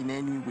in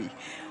any way.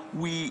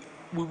 We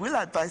will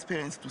advise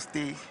parents to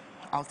stay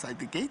outside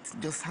the gate,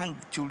 just hand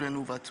the children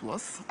over to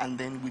us, and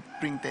then we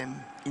bring them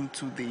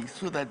into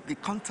so that the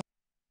contact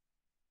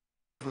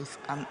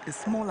and a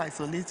small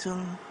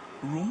isolation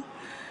room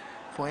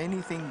for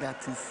anything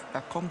that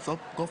comes up,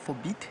 God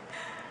forbid.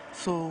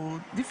 So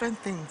different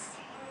things.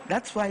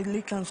 That's why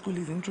Lakeland School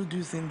is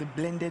introducing the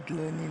blended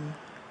learning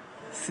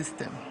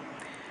system,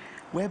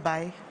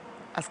 whereby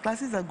as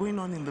classes are going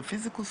on in the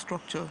physical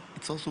structure,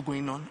 it's also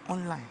going on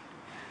online.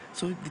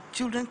 So the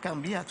children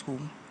can be at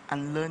home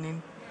and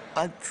learning,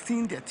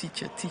 seeing their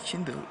teacher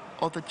teaching the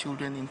other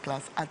children in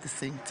class at the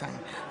same time.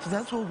 So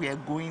that's what we are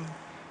going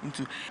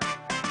into.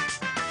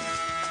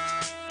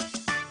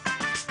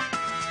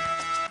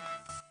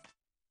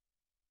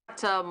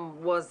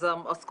 Was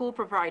a school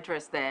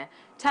proprietress there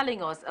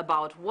telling us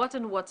about what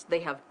they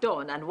have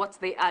done and what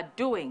they are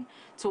doing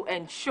to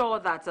ensure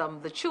that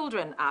the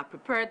children are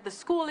prepared, the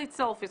school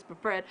itself is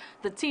prepared,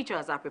 the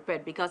teachers are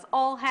prepared, because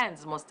all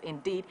hands must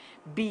indeed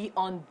be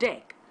on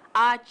deck.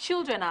 Our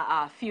children are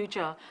our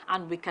future,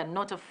 and we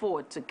cannot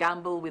afford to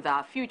gamble with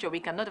our future. We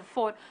cannot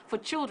afford for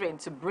children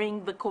to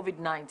bring the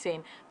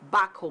COVID-19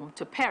 back home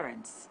to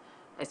parents,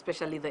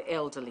 especially the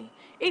elderly.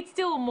 It's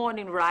still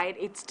morning, right?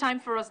 It's time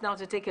for us now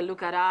to take a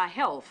look at our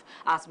health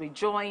as we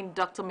join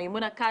Dr.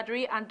 Maimuna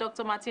Kadri and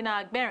Dr.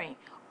 Martina Agberi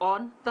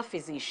on The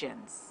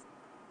Physicians.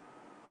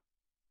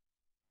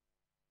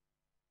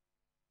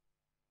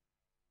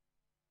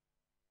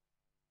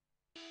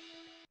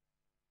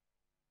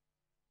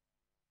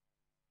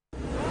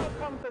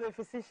 Welcome to The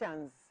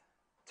Physicians.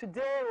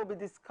 Today we'll be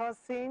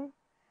discussing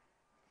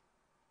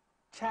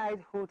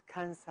childhood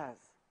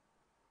cancers.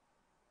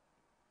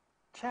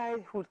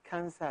 Childhood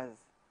cancers.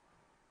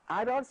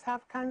 Adults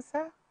have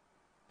cancer,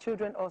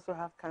 children also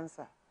have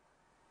cancer.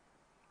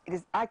 It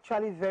is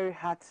actually very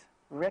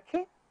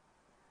heart-wrenching,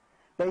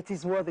 but it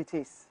is what it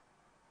is.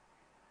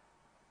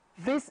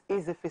 This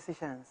is The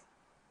Physicians,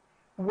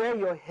 where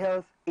your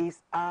health is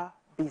our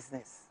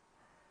business.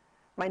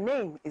 My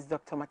name is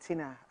Dr.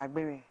 Martina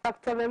Agberi.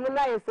 Dr.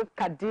 Maimuna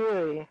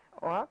Kadri.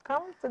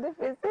 Welcome to The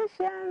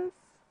Physicians.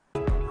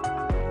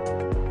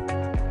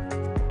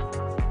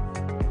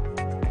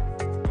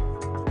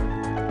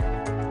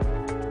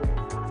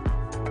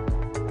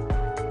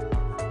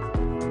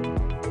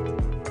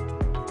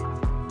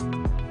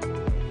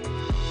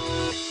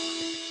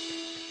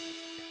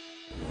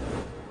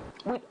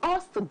 With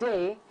us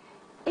today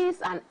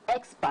is an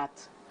expert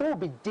who will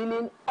be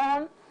dealing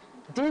on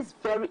this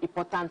very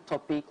important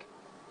topic,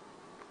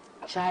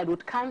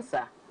 childhood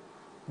cancer.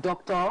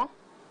 Dr.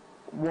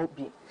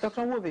 Wobi.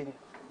 Dr. Wobi.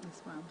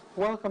 Yes, ma'am.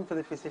 Welcome to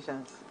The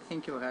Physicians.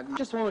 Thank you for having me.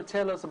 Just want to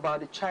tell us about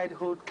the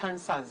childhood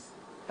cancers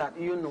that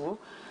you know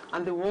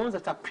and the ones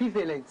that are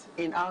prevalent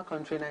in our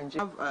country,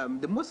 Nigeria.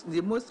 The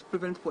most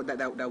prevalent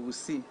that we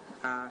see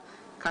are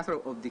cancer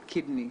of the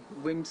kidney,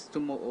 Wilms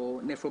tumor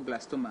or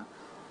nephroblastoma.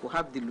 We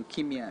have the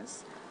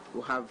leukemias.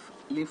 We have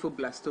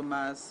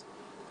lymphoblastomas.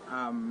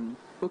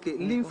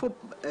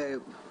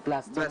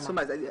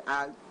 Blastomas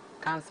are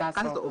cancer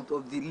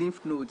of the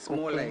lymph nodes,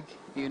 more like,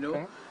 you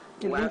know.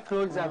 The lymph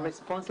nodes are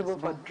responsible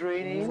for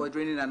draining. For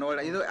draining and all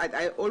that. You know,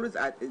 I always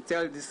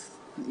tell this,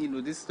 you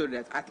know, this story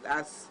that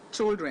as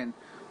children,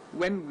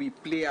 when we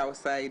play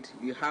outside,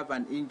 you have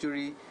an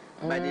injury,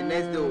 By the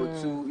next day or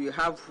two, you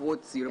have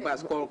what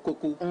Yorubas call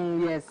koko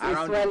yes,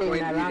 around the swelling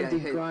groin around the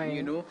head. groin.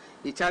 You know,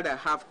 a child that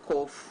have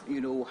cough,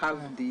 you know,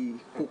 have the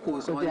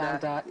cocos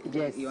under.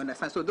 Yes. You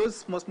understand? So those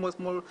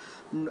small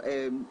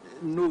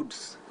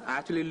nodes are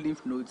actually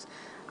lymph nodes,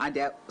 and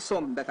there are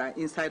some that are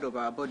inside of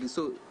our body.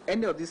 So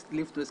any of these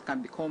lymph nodes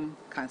can become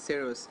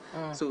cancerous.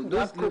 So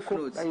those lymph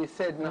nodes, that you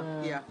said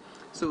now. yeah.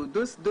 So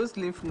those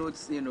lymph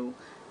nodes, you know,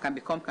 can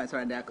become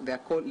cancerous, and they are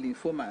called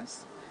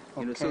lymphomas.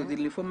 You know, so the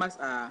lymphomas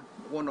are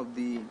one of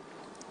the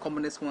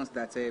commonest ones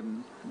that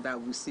that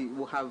we see.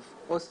 We have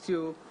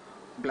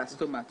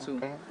osteoblastoma too.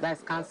 Okay.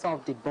 That's cancer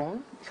of the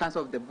bone. Cancer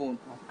of the bone.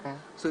 Okay.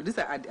 So these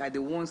are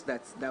the ones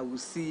that we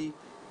see,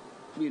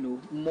 you know,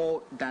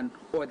 more than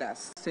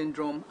others.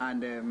 Syndrome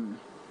and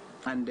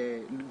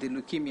the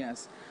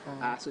leukemias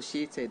are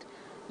associated.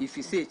 If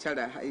you see a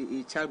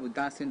child with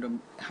Down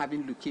syndrome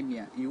having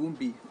leukemia, you won't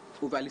be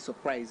overly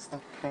surprised.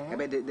 Okay.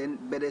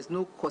 But there's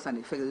no cause and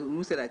effect. We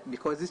won't say that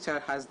because this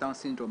child has Down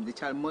syndrome, the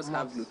child must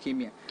have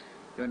leukemia.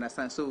 You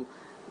understand? So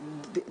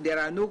there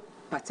are no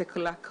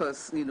particular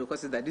cause, you know,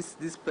 causes that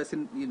this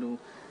person, you know,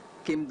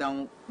 came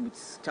down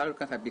with childhood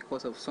cancer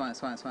because of so and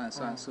so and so and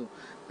so and so.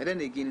 But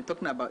then again,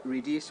 talking about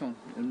radiation,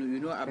 you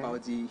know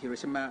about the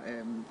Hiroshima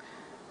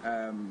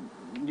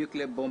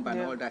nuclear bomb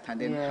and all that,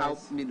 and then how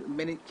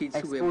many kids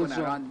who were born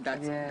around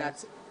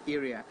that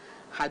area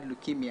had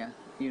leukemia,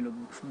 you know,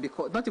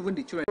 because not even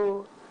the children.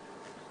 So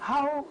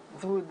how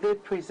do they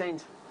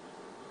present?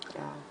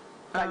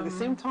 Like the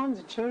symptoms,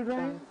 the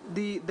children?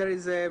 There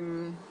is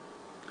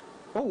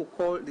what we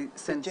call the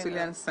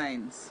Sensorial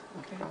signs.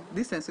 Okay.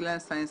 These Sensorial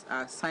signs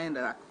are signs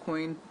that are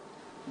coined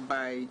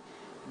by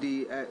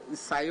the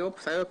SIOP.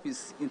 SIOP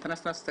is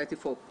International Society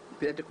for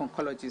Pediatric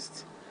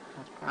Oncologists.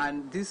 Okay.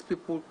 And these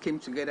people came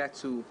together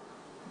to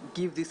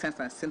give these signs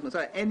and symptoms so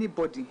that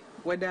anybody,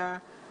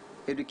 whether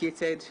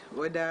educated,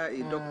 whether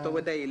a doctor,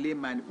 whether a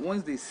layman,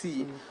 once they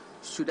see,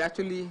 should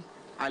actually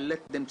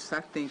alert them to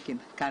start thinking,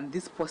 can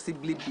this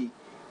possibly be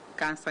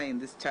cancer in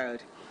this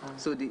child?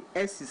 So the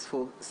S is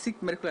for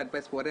seek medical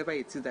advice for whatever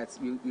it is that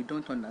you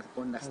don't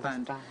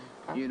understand.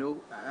 You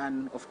know,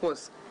 and of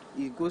course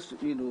it goes to,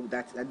 you know,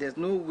 that there's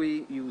no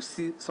way you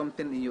see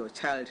something in your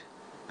child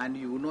and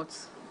you will not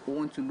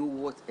want to know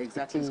what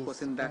exactly is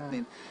causing that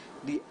thing.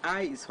 The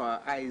I is for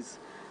our eyes.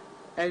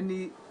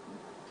 Any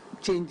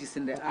changes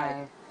in the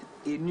eye,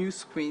 a new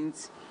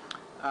squint,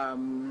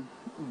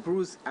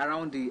 bruise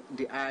around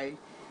the eye,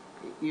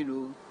 you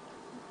know,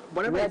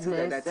 whatever it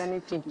is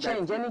anything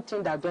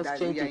that does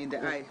change in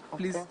the eye,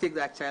 please take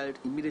that child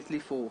immediately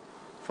for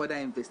further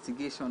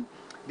investigation.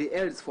 The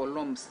L is for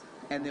lumps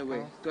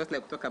anyway. Just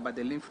like we talk about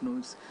the lymph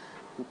nodes,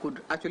 we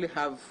could actually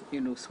have,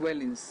 you know,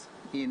 swellings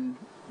in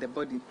the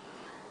body.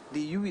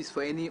 The U is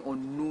for any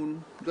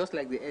unknown, just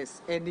like the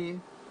S. Any,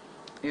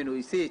 you know,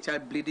 you see a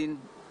child bleeding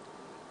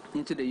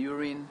into the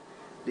urine,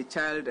 the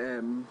child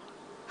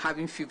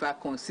having fever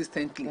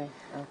consistently,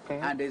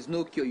 and there's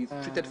no cure. You've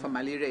treated for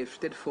malaria, you've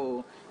treated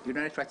for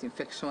urinary tract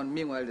infection.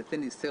 Meanwhile, the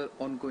thing is still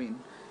ongoing.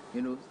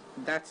 You know,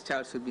 that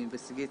child should be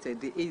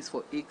investigated. The A is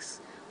for aches,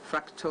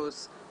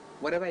 fractures,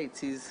 whatever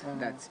it is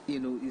that, you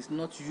know, is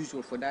not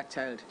usual for that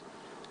child.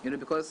 You know,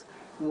 because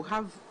we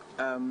have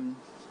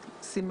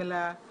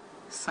similar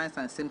signs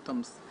and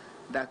symptoms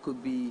that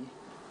could be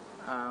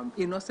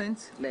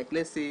innocent, like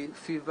let's say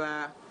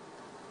fever,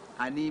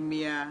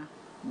 anemia,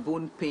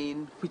 bone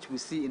pain, which we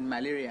see in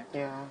malaria,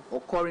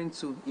 occurring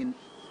to in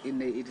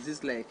a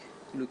disease like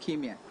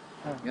leukemia.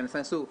 You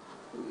understand? So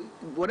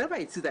whatever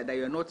it is that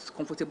you're not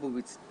comfortable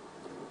with,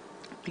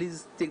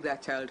 please take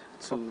that child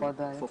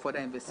for further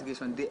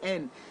investigation. The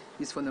N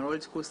is for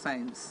neurological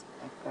signs.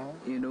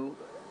 You know,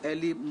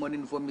 early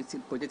morning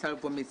vomiting, projectile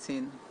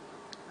vomiting,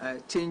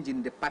 change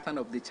in the pattern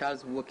of the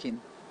child's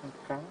walking,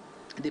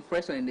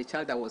 depression in the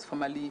child that was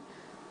formerly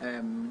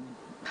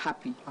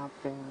happy,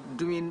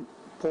 doing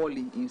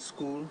poorly in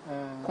school,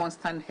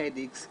 constant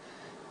headaches.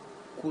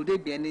 Could there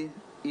be any,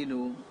 you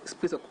know,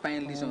 space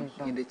occupying lesion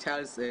in the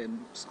child's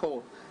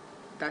skull?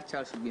 That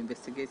child should be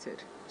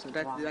investigated. So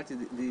that is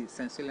the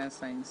sensorial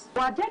signs.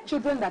 Are there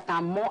children that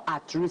are more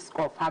at risk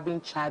of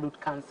having childhood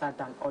cancer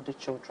than other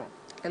children?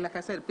 And like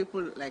I said,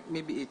 people like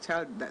maybe a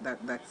child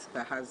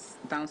that has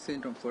Down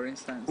syndrome, for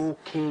instance.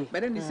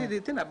 But then you see, the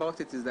thing about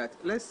it is that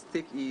let's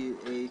take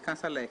a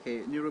cancer like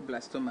a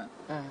neuroblastoma.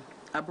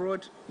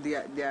 Abroad,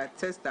 there are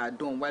tests that are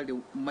done while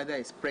the mother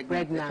is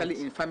pregnant.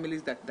 Especially in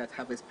families that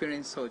have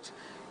experienced such.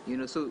 You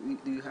know, so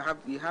you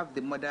have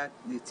the mother,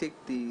 they take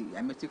the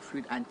amniotic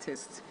fluid and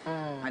test,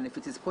 and if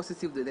it is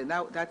positive, then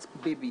now that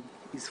baby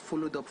is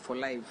followed up for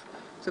life,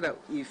 so that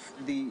if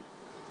the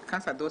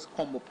cancer does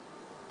come up,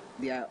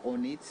 they are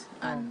on it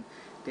and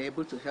they're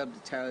able to help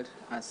the child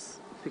as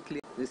quickly.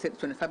 They said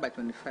 25 by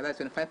 25, that's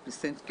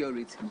 25% cure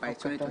rate by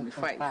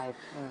 2025.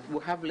 We'll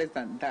have less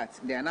than that.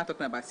 They are now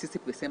talking about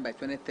 60% by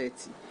 2030.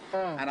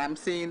 And I'm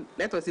saying,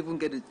 let us even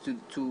get it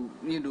to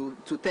you know,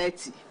 to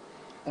 30,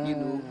 you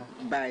know,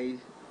 by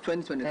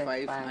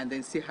 2025, and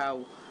then see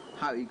how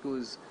it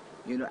goes.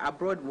 You know,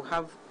 abroad we'll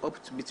have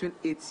up to between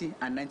 80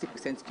 and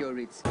 90% cure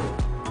rates.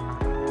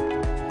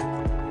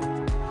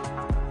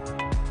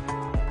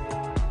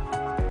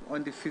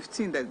 on the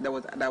 15th,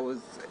 that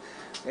was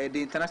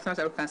the International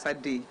Childhood Cancer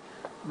Day,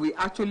 we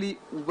actually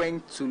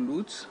went to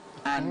Lutz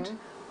and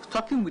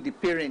talking with the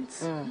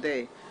parents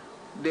there.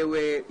 There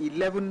were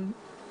 11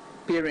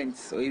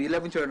 parents or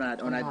 11 children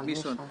on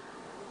admission.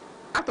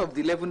 Out of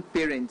the 11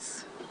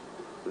 parents,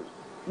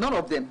 none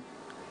of them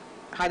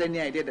had any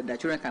idea that their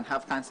children can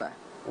have cancer.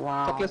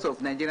 Wow. Talk less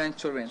of Nigerian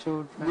children.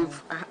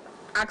 We've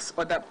asked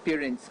other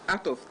parents,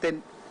 out of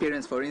 10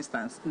 parents, for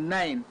instance,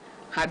 9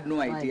 had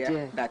no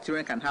idea that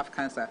children can have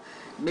cancer.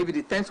 Maybe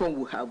the 10th one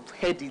would have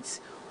heard it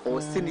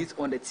or seen it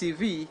on the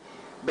TV,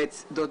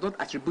 but does not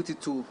attribute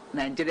it to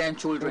Nigerian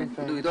children.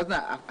 You know, it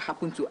doesn't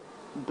happen to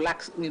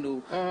black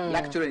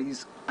children.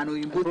 It's an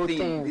Oyinbo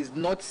thing. It's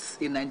not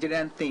a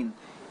Nigerian thing.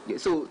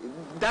 So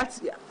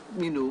that's,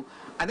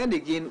 and then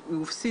again,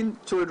 we've seen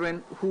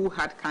children who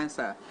had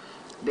cancer.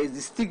 There's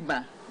the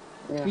stigma,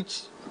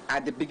 which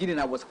at the beginning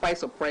I was quite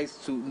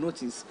surprised to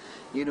notice.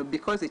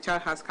 Because the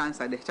child has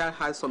cancer, the child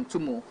has some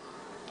tumor,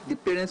 the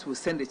parents will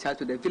send the child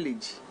to the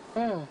village.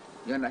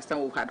 You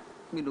understand? We've had,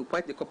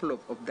 quite a couple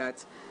of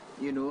that.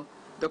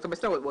 Dr.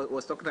 Bester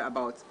was talking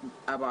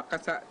about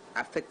cancer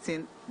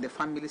affecting the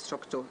family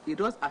structure. It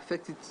does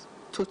affect it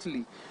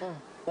totally.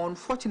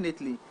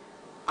 Unfortunately,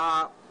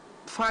 our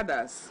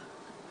fathers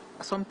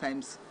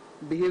sometimes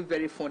behave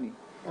very funny.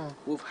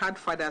 We've had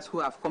fathers who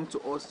have come to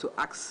us to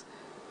ask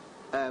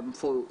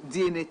for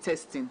DNA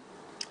testing.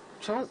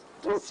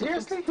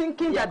 Seriously?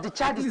 Thinking that the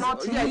child is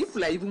not his? Yeah,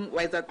 people are even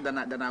wiser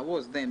than I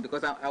was then,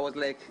 because I was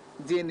like,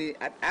 DNA.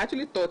 I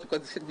actually thought,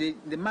 because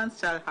the man's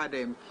child had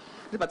this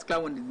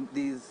particular one,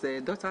 his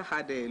daughter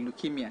had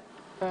leukemia.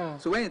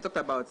 So when he talked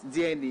about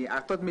DNA, I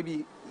thought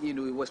maybe he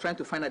was trying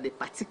to find out the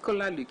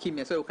particular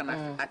leukemia so he can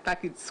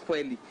attack it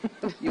squarely.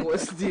 It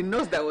was the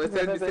nurse that was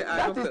telling me,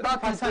 that is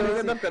not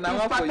Doctor,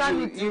 now for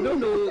you. You don't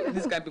know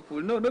this kind of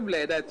people. No, don't be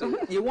like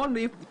that. You won't know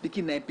if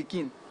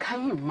Pekin.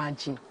 Can you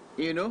imagine?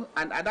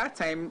 And at that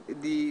time,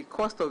 the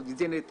cost of the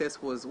DNA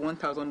test was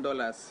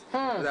 $1,000.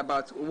 It was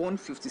about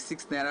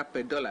 156 naira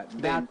per dollar.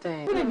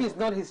 Even if it's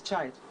not his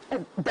child.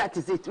 That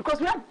is it. Because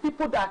we have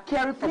people that are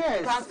caring for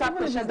cancer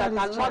patients that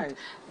are not,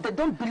 they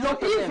don't belong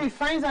to them. If he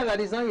finds out that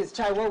it's not his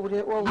child, what would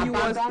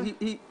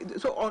he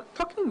So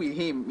talking with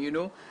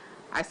him,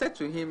 I said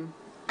to him,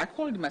 I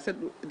called him, I said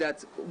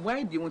that,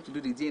 why do you want to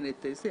do the DNA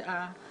test? He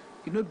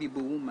said, Bibo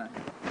woman.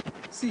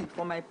 See,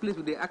 for my place,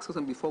 they ask us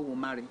before we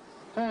marry.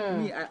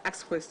 Me, I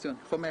ask question.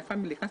 For my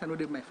family, cancer no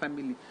dey my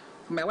family.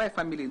 For my wife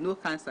family, no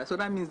cancer. So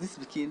that means this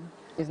weekend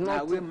is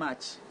not a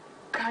match.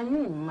 Can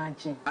you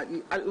imagine?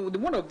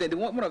 One of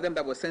them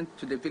that was sent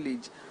to the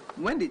village,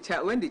 when the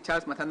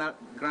child's maternal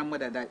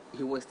grandmother that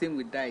he was staying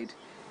with died,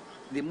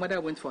 the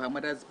mother went for her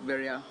mother's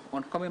burial.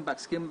 On coming back,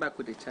 she came back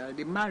with the child.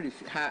 The man,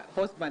 her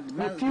husband,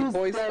 the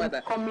boy's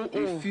father,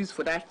 refused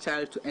for that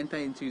child to enter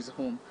into his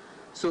home.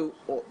 So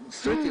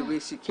straight away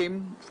she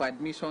came for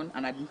admission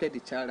and admitted the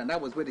child, and that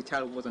was where the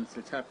child was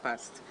until the child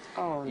passed.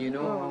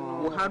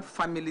 We had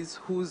families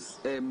whose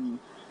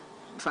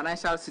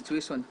financial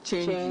situation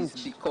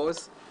changes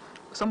because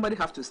somebody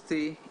have to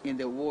stay in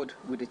the ward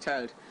with the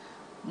child.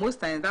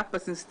 Most times that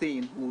person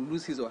staying will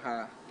lose his or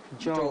her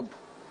job.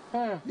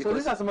 So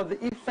these are some of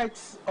the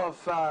effects of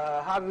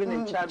having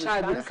a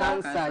child with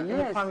cancer.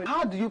 Yes.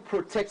 How do you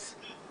protect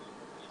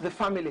the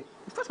family?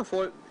 First of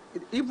all,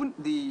 even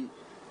the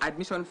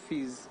admission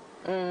fees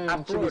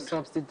abroad,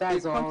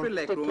 subsidized, a country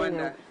like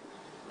Rwanda,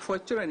 for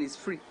children is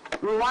free.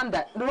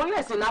 Rwanda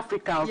is in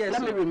Africa. Yes,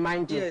 let me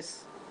remind you.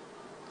 Yes.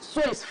 So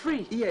it's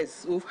free.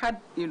 Yes, we've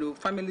had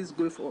families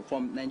go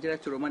from Nigeria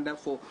to Rwanda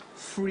for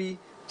free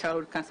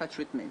child cancer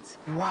treatment.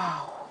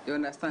 Wow. You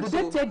understand? Do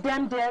they take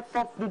them there?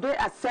 Do they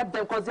accept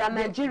them because they are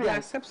Nigerians? They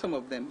accept some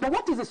of them. But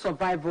what is the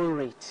survival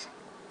rate?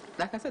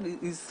 Like I said,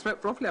 it's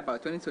roughly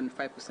about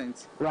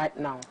 20-25%. Right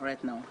now.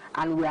 Right now.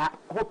 And we are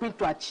hoping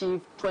to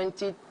achieve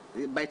 20.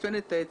 By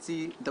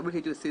 2030,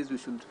 WHO says we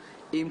should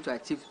aim to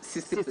achieve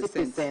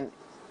 60%.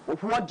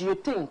 What do you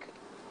think?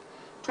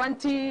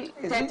 20,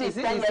 30, is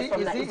 10 years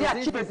from now. Is it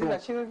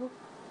achievable?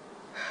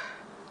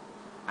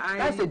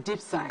 That's a deep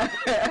sigh.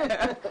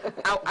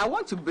 I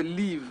want to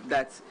believe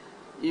that,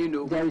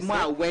 with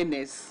more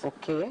awareness,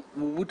 we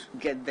would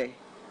get there.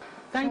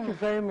 Thank you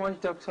very much,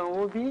 Dr.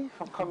 Obi,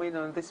 for coming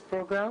on this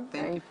program.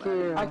 Thank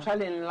you.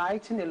 Actually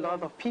enlightening a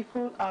lot of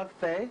people out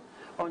there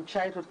on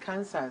childhood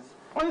cancers.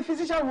 On the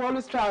physician, we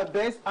always try our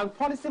best, and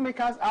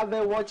policymakers out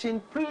there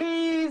watching,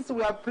 please,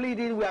 we are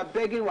pleading, we are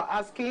begging, we are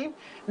asking,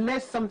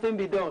 let something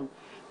be done.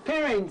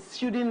 Parents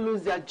shouldn't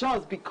lose their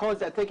jobs because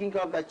they're taking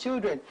care of their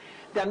children.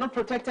 They are not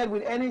protected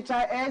with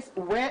NHIS.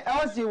 Where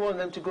else do you want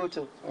them to go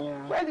to?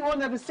 Where do you want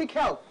them to seek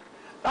help?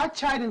 That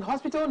child in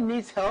hospital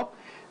needs help,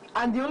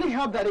 and the only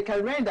help that they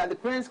can render, the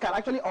parents can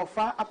actually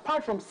offer,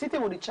 apart from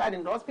sitting with the child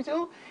in the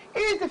hospital,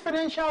 is the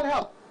financial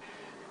help.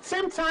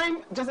 Same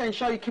time, just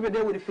ensure you keep it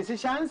there with the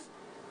physicians.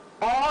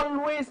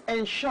 Always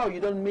ensure you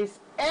don't miss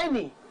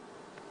any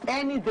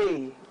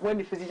day when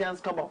the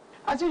physicians come up.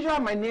 As usual,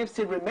 my name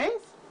still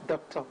remains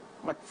Dr.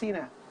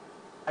 Martina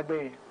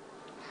Agbere.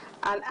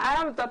 And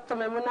I am Dr.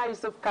 Memuna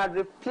Yusuf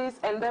Kadri. Please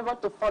endeavor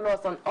to follow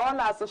us on all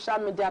our social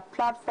media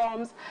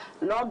platforms.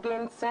 Log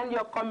in, send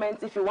your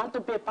comments. If you want to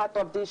be a part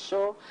of this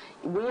show,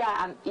 we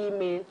are an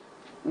email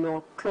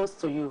close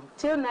to you.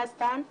 Till next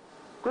time,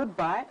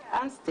 goodbye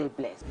and stay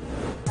blessed.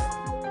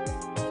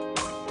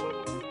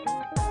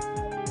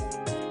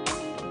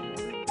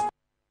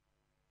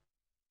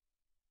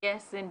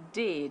 Yes,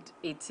 indeed.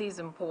 It is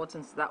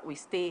important that we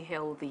stay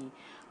healthy.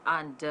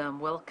 And,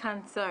 well,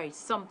 cancer is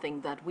something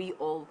that we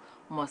all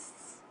must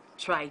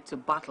try to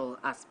battle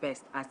as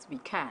best as we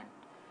can.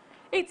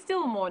 It's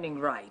still morning,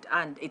 right?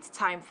 And it's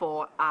time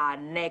for our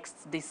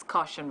next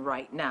discussion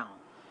right now.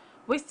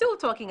 We're still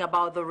talking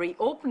about the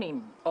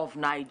reopening of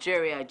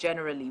Nigeria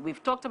generally.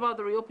 We've talked about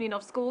the reopening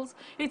of schools.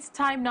 It's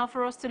time now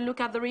for us to look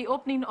at the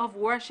reopening of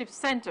worship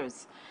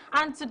centers.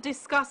 And to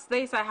discuss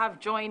this, I have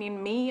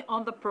joining me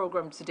on the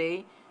program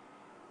today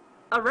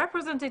a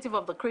representative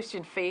of the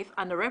Christian faith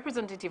and a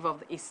representative of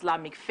the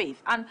Islamic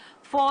faith. And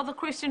for the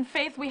Christian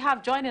faith, we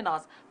have joining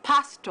us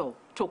Pastor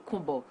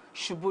Tokumbo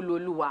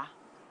Shubuloluwa.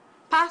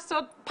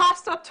 Pastor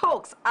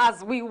Tokes,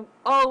 as we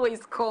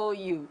always call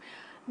you.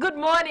 Good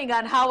morning,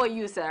 and how are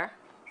you, sir?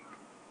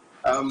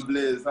 I'm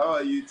blessed. How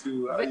are you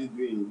too? How are you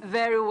doing?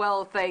 Very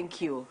well,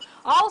 thank you.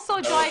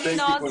 Also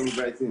joining us. Thank you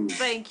for inviting me.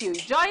 Thank you.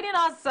 Joining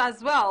us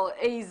as well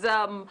is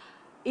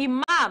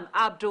Imam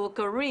Abdul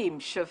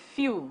Karim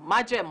Shafiu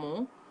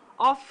Majemu.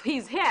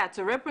 He's here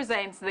to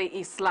represent the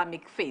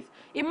Islamic faith.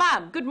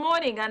 Imam, good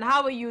morning, and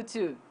how are you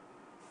too?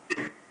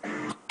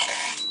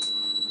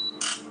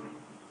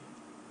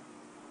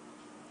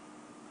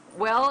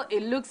 Well,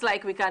 it looks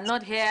like we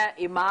cannot hear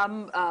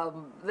Imam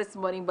this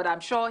morning, but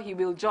I'm sure he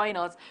will join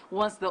us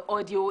once the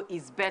audio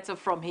is better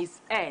from his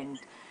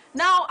end.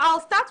 Now,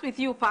 I'll start with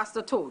you,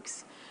 Pastor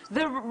Tokes.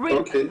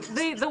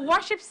 The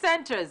worship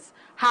centers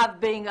have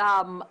been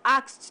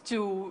asked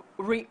to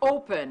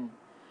reopen.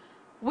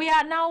 We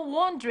are now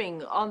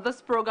wondering on this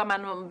program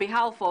and on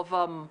behalf of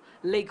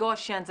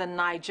Lagosians and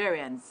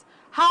Nigerians,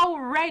 how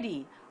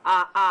ready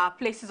are our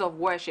places of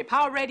worship?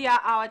 How ready are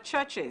our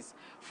churches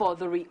for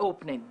the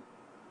reopening?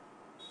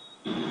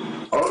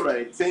 All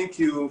right, thank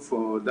you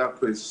for that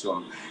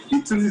question.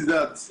 The truth is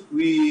that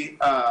we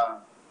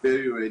are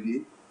very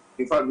ready.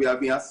 In fact, we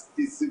have been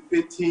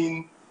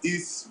anticipating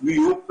this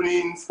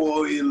reopening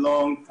for a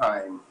long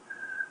time.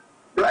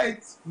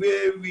 Right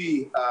where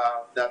we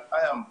are, that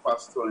I am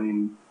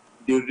pastoring,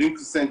 the Redeemed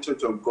Christian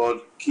Church of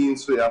God,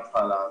 King's Royal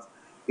Palace.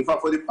 In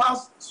fact, for the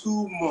past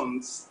 2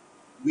 months,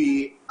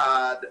 we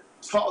had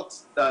thought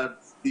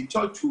that the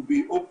church will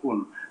be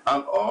open.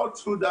 And all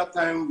through that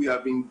time, we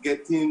have been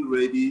getting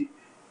ready.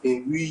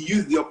 And we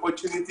used the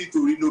opportunity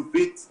to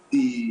renovate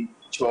the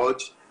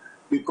church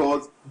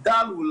because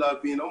that would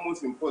have been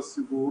almost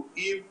impossible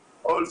if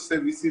all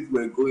services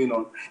were going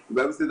on. The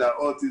Bible said that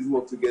all things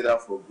work together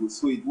for good.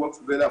 So it works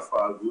together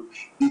for our good.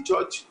 The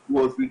church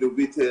was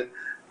renovated.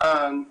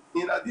 And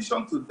in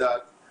addition to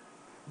that,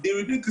 the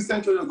Redeemed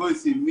Christian Church of God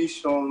is a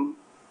mission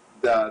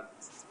that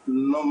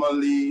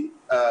normally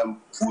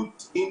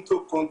put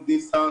into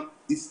cognizance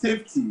the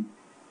safety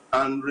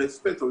and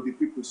respect of the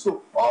people.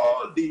 So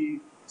all the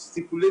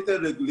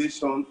stipulated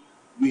regulations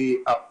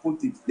we have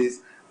put in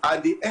place.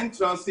 At the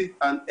entrances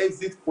and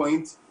exit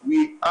points,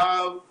 we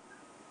have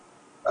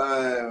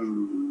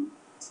hand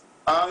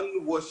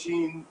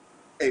washing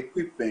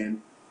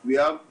equipment. We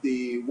have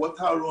the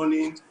water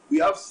running. We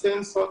have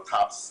sensor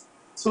taps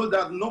so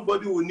that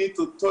nobody will need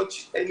to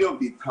touch any of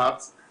the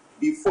taps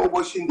before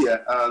washing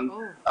their hands.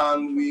 Oh.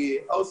 And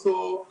we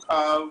also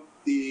have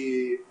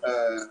the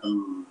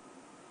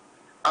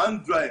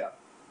hand dryer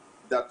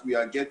that we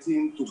are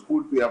getting to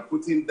put. We are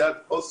putting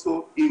that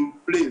also in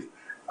place.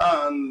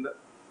 And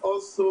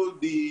also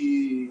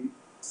the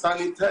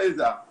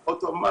sanitizer,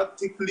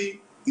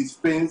 automatically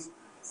dispense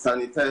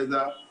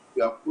sanitizer,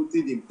 we are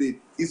putting in place.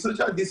 The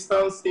social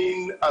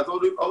distancing has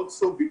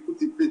also been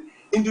put in place.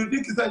 In the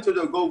Redeemed Christian Church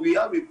of God, we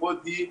have a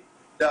body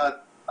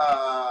that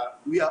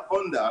we are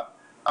under,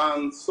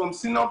 and some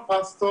senior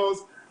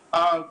pastors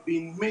have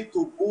been made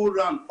to go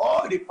around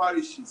all the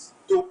parishes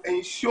to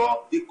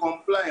ensure the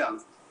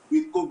compliance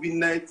with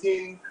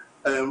COVID-19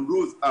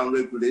 rules and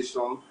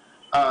regulations.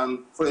 And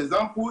for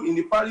example, in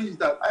the parish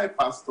that I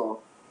pastor,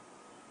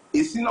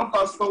 a senior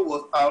pastor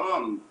was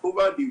around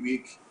over the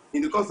week,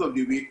 in the course of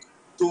the week,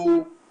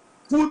 to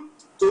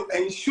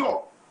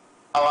ensure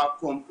our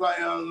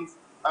compliance.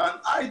 And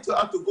I too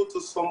had to go to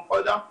some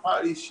other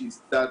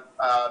parishes that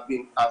have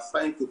been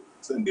assigned to.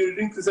 So in the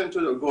Redeemed Christian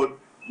Church of God,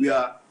 we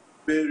are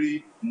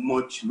very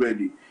much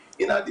ready.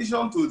 In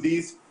addition to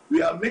this,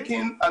 we are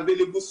making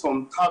available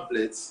some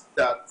tablets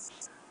that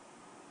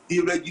the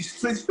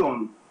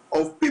registration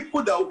of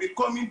people that will be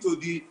coming to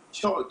the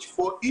church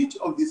for each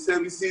of the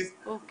services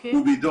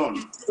will be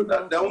done, so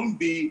that there won't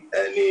be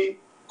any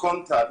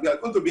contact. We are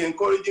going to be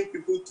encouraging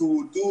people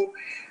to do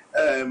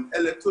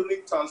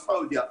electronic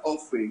transfer of their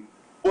offering.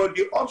 But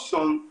the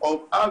option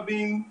of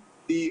having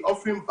the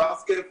offering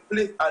basket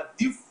placed at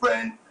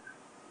different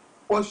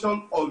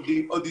portion of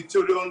the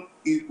auditorium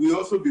will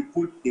also be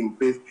put in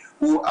place.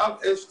 We will have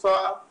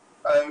extra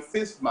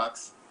face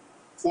masks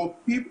for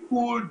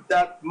people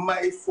that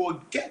might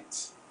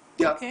forget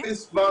their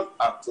face mask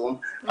at home.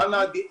 And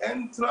at the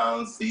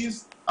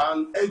entrances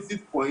and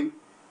exit point,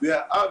 we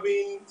are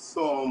having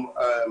some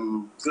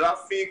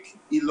graphic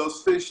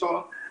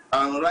illustration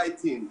and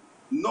writing.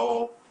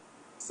 No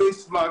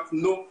face mask,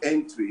 no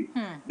entry.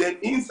 Then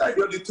inside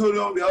the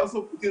auditorium, we are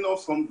also putting up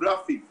some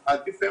graphics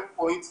at different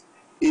points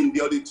in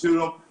the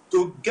auditorium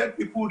to get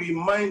people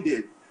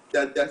reminded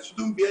that there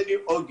shouldn't be any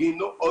hugging,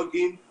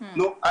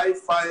 no high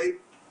five,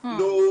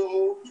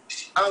 no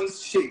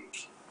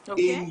handshake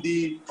in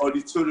the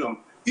auditorium.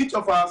 Each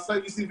of our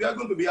services, we are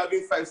going to be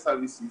having 5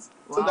 services,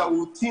 so that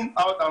we'll thin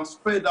out and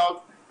spread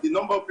out the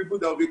number of people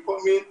that will be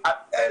coming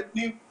at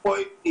any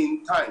point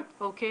in time.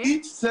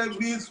 Each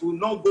service will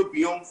not go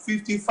beyond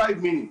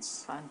 55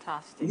 minutes.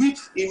 Fantastic. Which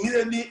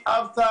immediately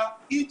after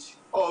each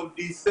of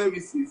the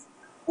services,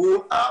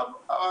 we'll have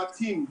our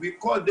team. We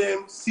call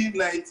them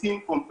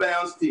C19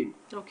 compliance team.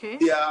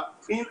 They are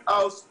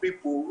in-house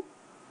people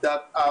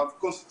that have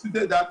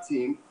constituted that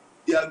team.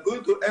 They are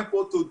going to help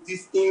us to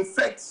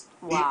disinfect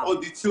the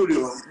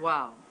auditorium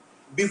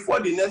before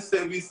the next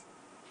service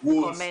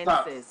will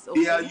start.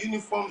 They are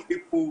uniform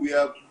people. We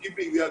are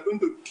going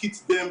to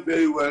kit them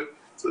very well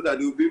so that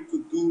they will be able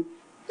to do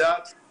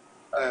that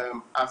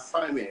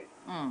assignment.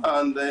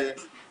 And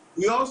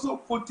we also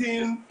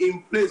putting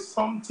in place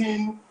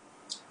something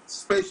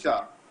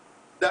special,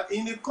 that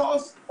in the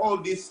course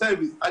of the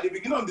service, at the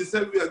beginning of the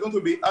service, we are going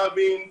to be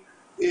having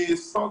a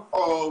sort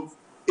of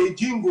a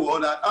jingle or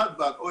an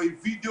advert or a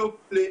video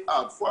play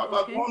out for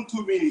about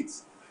 1-2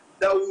 minutes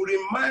that will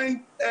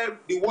remind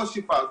the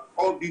worshippers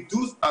of the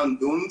do's and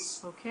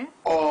don'ts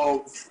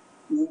of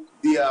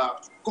their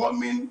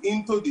coming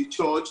into the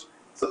church,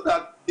 so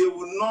that they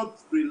will not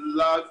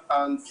relax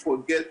and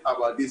forget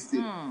about this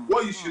thing.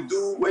 What you should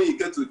do when you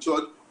get to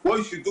church, what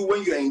you should do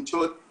when you are in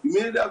church,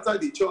 immediately after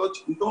the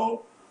church,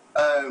 no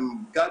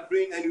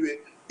gathering anyway.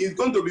 It's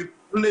going to be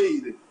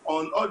played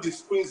on all the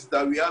screens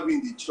that we have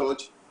in the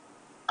church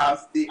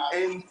as they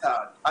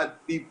entered at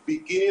the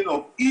beginning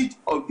of each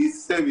of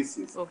these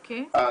services.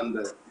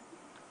 And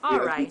all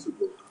right.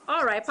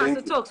 All right,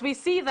 Pastor Talks, we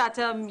see that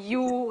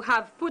you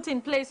have put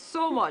in place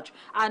so much,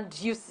 and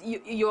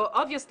you're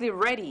obviously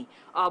ready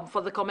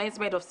for the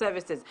commencement of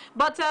services.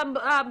 But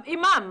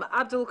Imam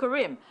Abdul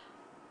Karim,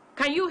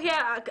 can you hear?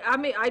 I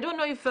mean, I don't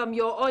know if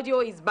your audio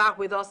is back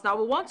with us now.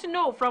 We want to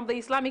know from the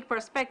Islamic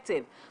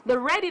perspective, the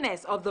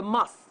readiness of the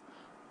mosque.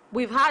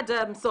 We've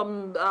had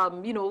some,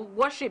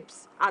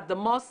 worships at the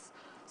mosque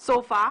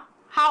so far.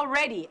 How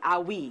ready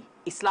are we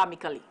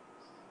Islamically?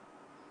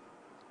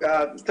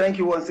 Thank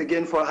you once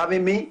again for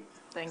having me.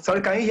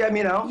 Sorry, can you hear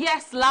me now?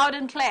 Yes, loud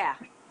and clear.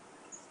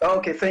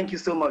 Okay, thank you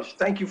so much.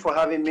 Thank you for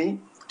having me.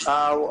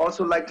 I would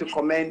also like to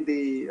commend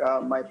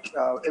my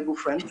able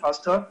friend,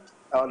 Pastor,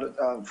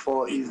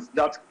 for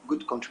that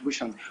good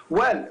contribution.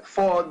 Well,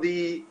 for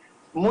the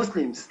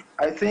Muslims,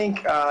 I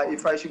think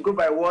if I should go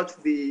by what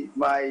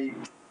my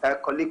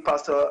colleague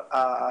Pastor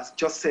has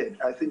just said,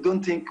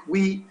 don't think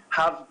we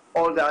have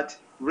all that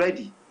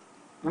ready.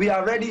 We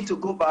are ready to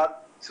go back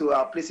to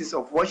our places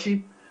of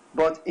worship,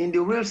 but in the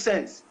real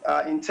sense,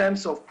 in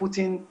terms of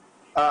putting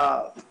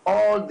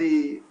all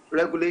the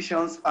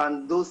regulations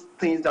and those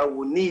things that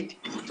we need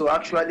to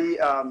actually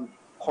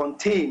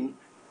contain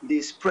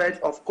the spread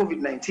of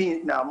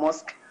COVID-19 in our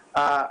mosque,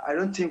 I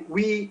don't think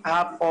we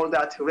have all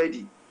that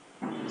ready.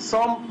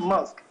 Some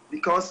mosques,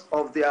 because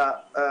of their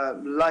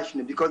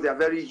largeness, because they are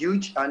very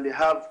huge and they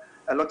have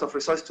a lot of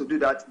resources to do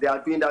that, they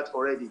are doing that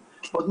already.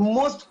 But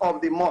most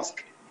of the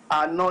mosques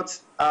are not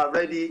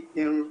ready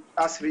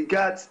as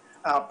regards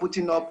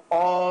putting up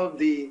all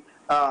the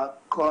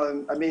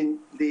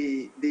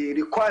the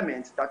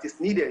requirements that is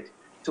needed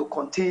to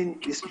contain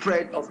the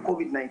spread of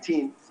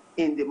COVID-19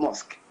 in the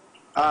mosque.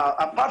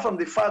 Apart from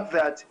the fact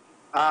that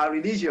our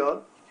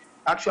religion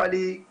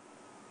actually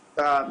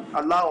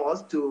allow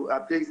us to,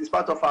 it's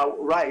part of our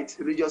right,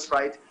 religious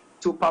right,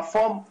 to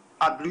perform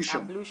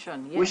ablution,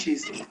 which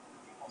is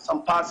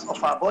some parts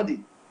of our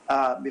body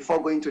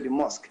before going to the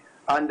mosque,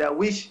 and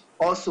which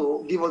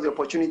also give us the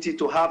opportunity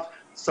to have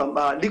some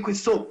liquid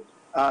soap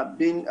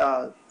being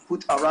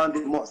put around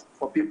the mosque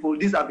for people.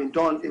 These have been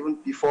done even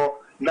before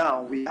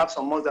now. We have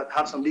some mosques that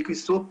have some liquid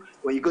soap.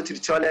 When you go to the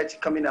toilet,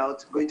 coming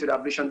out, going to the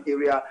ablution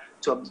area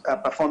to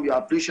perform your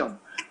ablution.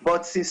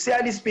 But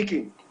sincerely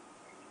speaking,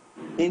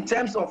 in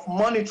terms of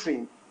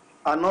monitoring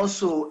and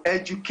also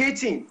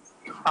educating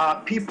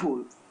our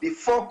people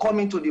before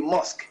coming to the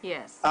mosque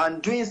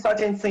and doing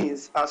certain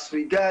things as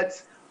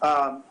regards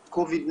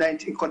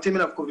COVID-19,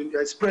 containment of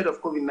COVID, spread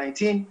of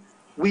COVID-19,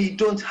 we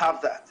don't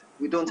have that.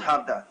 We don't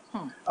have that.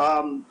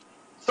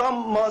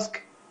 Some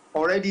mosques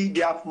already,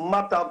 they have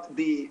mapped out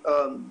the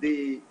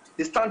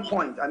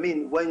standpoint. I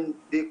mean, when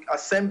the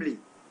assembly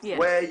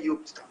where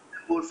you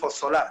hold for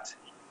salat,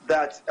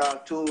 that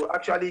to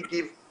actually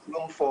give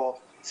room for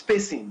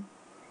spacing,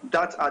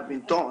 that had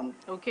been done.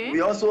 We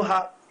also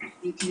have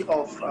the opportunity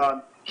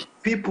of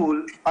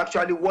people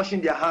actually washing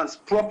their hands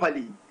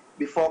properly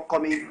before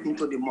coming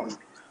into the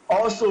mosque.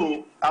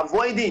 Also,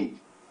 avoiding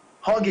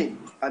hugging.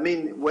 I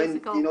mean,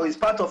 when, you know, it's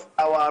part of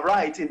our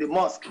right in the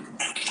mosque.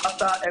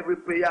 After every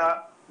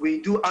prayer,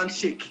 we do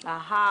handshake.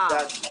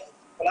 That,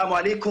 Salaam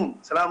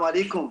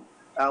alaikum,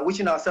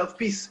 wishing ourselves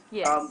peace.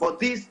 Yes. But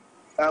this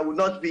would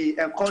not be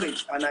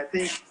encouraged, and I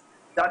think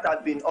that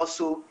had been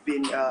also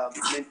been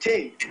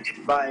maintained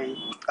by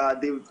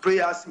the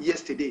prayers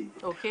yesterday.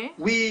 Okay.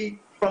 We,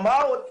 from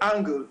our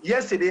angle,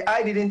 yesterday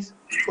I didn't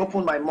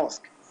open my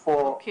mosque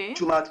for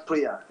Jumat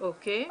prayer.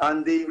 Okay.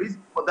 And the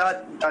reason for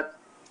that is that,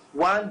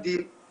 one,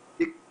 the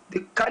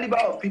caliber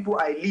of people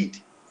I lead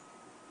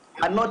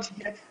are not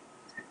yet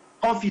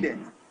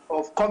confident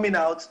of coming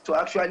out to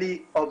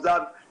actually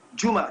observe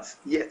Jumat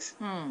yet.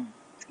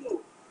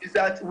 So is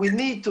that we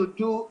need to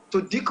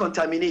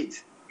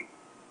decontaminate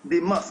the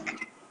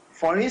mosque.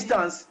 For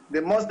instance,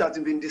 the mosque that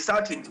has been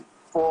deserted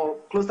for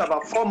close to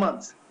about 4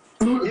 months.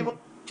 Even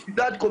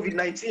without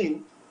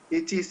COVID-19,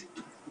 it is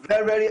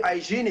very, very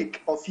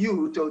hygienic of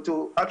you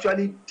to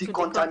actually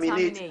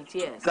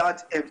decontaminate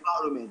that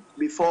environment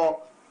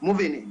before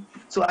moving in.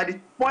 So at the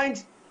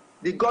point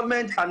the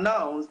government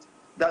announced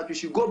that we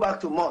should go back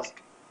to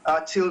mosque,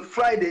 till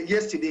Friday,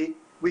 yesterday,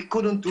 we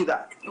couldn't do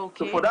that.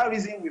 Okay. So for that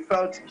reason, we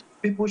felt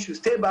people should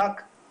stay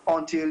back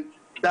until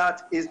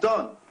that is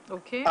done.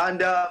 Okay.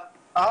 And I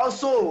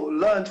also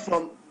learned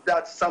from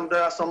that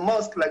there are some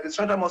mosques, like the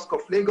Central Mosque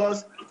of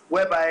Lagos,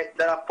 whereby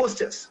there are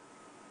posters,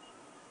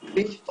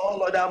 which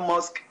all other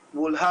mosques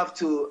will have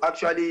to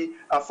actually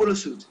follow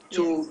suit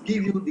to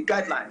give you the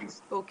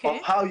guidelines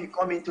of how you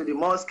come into the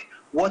mosque,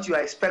 what you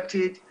are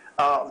expected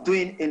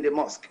doing in the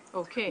mosque.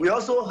 Okay. We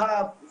also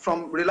have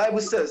from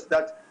reliable sources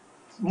that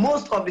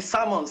most of the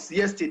sermons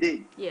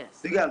yesterday, you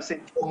get what I'm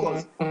saying,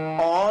 focused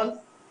on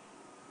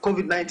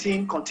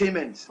COVID-19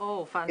 containment.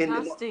 Oh,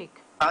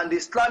 fantastic. And the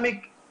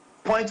Islamic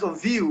point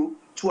of view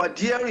to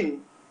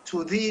adhering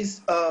to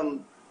these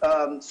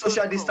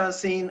social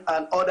distancing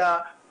and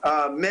other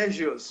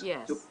measures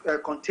to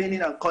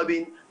containing and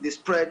curbing the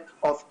spread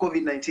of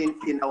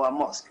COVID-19 in our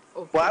mosque.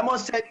 Okay. But I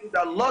must tell you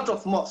that a lot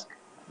of mosques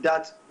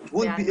that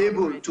won't be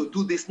able to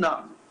do this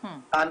now.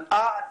 And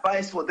our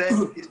advice for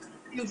them is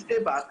to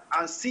stay back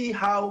and see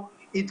how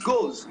it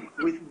goes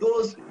with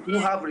those who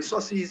have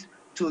resources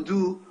to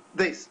do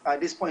this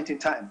at this point in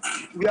time.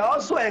 We are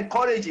also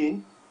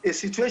encouraging a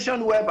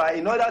situation whereby,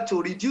 in order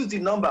to reduce the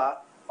number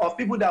of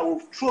people that will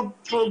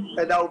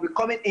that will be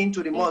coming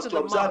into the mosque to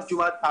observe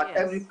Jumat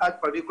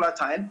at particular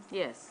time,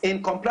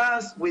 in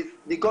compliance with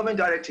the government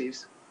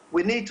directives,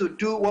 we need to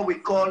do what we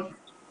call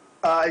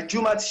a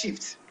Jumat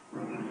shift,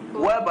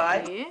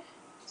 whereby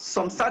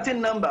some certain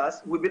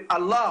numbers will be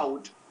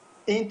allowed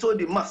into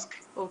the mosque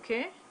to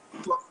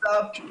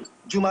observe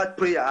Jumat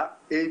prayer.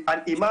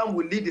 An imam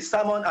will lead the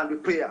sermon and the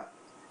prayer.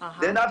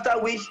 Then after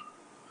which,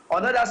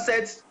 another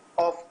set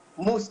of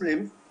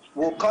Muslims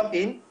will come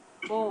in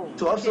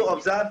to also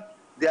observe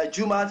their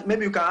Jumat.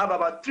 Maybe you can have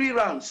about 3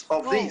 rounds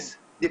of this,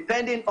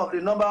 depending on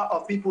the number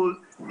of people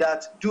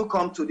that do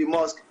come to the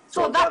mosque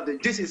to observe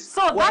this. Is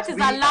that is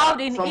allowed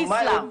in from Islam.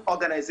 My own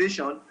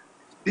organization,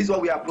 this is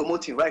what we are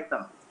promoting right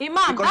now.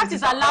 Imam, that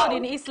is allowed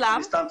in Islam?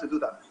 It's time to do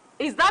that.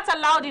 Is that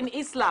allowed in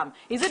Islam?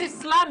 Is it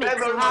Islamic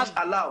very to much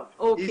have... allowed.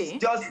 Okay.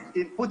 It's just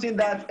in putting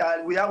that,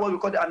 we have what we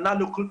call the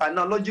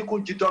analogical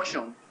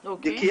deduction.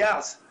 The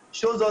chaos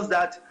shows us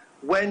that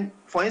when,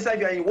 for instance,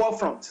 you are in war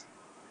front,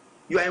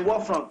 you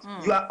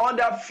are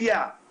under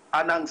fear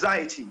and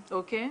anxiety.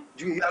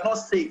 You are not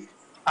safe.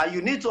 And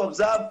you need to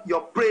observe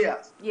your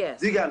prayers.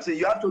 Yes. You can say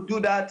you have to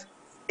do that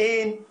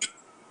in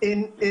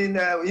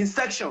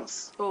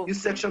sections. You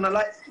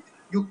sectionalize it.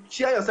 You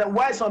share yourself.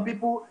 Why some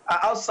people are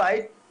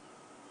outside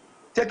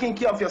taking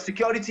care of your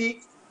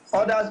security,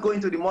 others go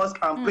into the mosque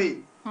and pray.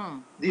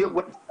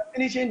 When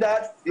finishing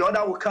that, the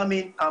other will come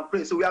in and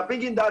pray. So we are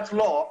bringing that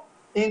law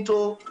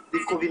into the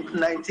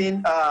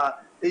COVID-19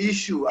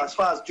 issue as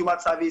far as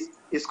Jumat service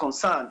is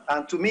concerned.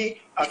 And to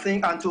me, I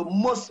think, and to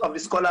most of the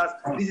scholars,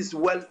 this is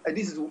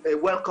a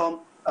welcome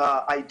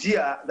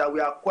idea that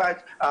we are quite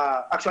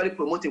actually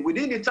promoting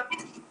within the time.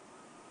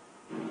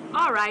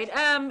 All right,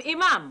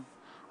 Imam,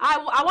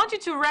 I want you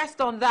to rest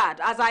on that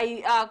as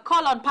I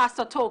call on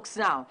Pastor Tokes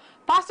now.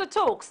 Pastor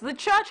Tokes, the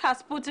church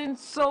has put in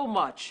so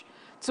much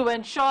to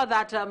ensure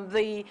that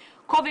the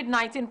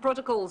COVID-19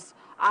 protocols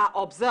are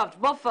observed,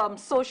 both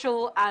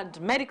social and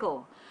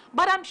medical.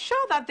 But I'm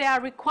sure that there are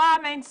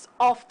requirements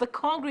of the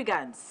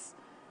congregants,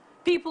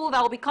 people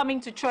that will be coming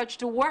to church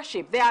to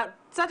worship. There are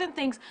certain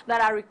things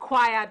that are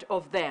required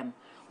of them.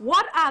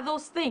 What are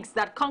those things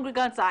that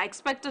congregants are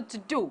expected to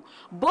do,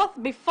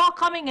 both before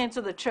coming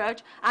into the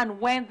church and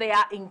when they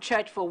are in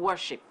church for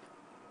worship?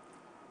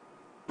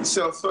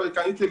 So, sorry,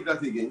 can you take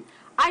that again?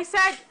 I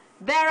said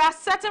there are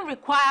certain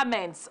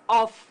requirements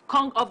of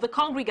the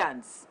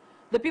congregants,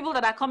 the people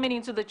that are coming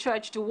into the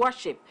church to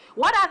worship.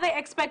 What are they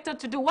expected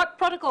to do? What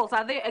protocols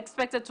are they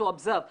expected to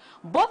observe,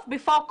 both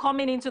before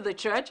coming into the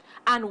church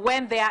and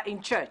when they are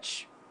in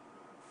church?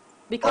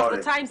 Because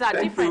the times are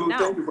different now.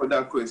 Thank you for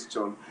that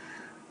question.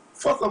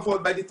 First of all,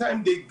 by the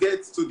time they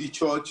get to the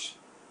church,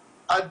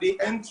 at the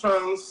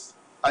entrance,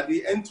 at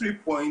the entry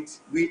point,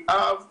 we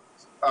have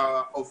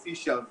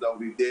officials that will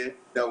be there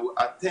that will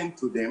attend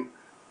to them.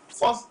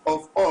 First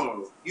of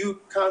all,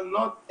 you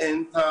cannot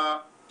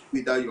enter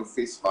without your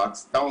face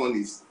mask. That one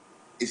is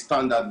a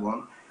standard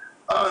one.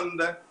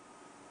 And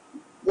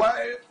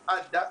while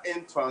at that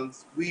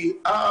entrance, we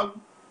have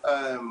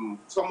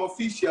some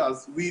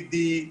officials with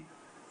the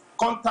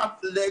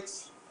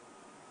contactless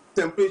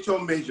temperature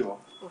measure.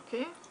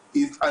 Okay.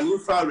 It's an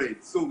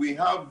infrared, so we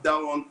have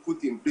that one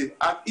put in place.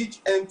 At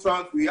each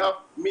entrance, we have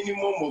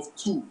minimum of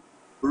 2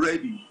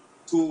 ready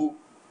to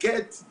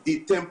get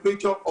the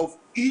temperature of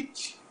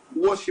each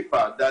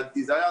worshipper that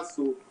desires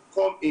to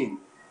come in.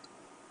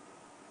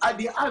 At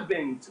the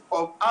advent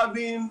of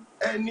having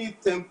any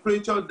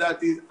temperature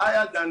that is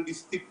higher than the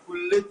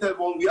stipulated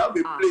one, we have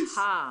a place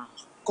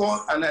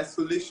called an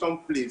isolation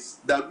place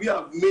that we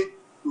have made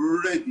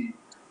ready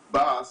by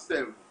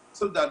ourselves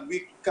so that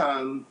we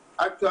can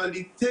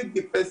actually take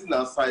the person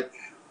aside.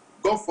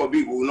 God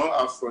forbid we will not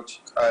have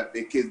such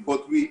a case,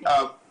 but we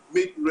have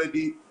made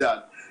ready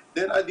that.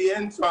 Then at the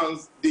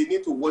entrance, they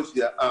need to wash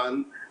their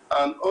hand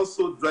and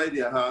also dry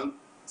their hand,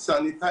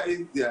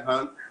 sanitize their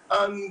hand,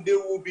 and they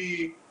will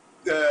be,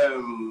 they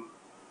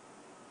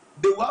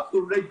will have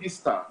to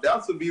register. There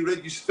has to be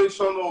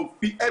registration of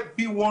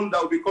everyone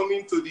that will be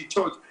coming to the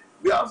church.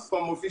 We have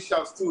some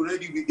officials too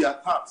ready with their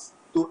tabs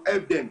to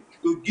help them,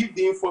 to give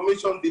the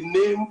information, the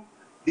name,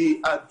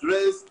 the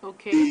address,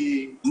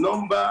 the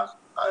number,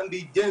 and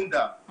the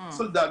gender,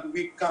 so that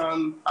we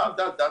can have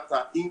that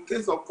data in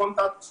case of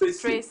contact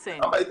tracing.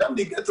 And by the time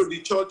they get to the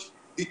church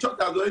has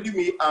already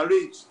been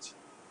arranged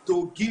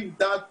to give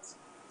that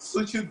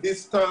social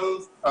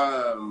distance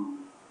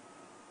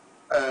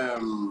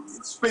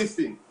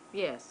spacing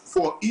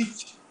for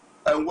each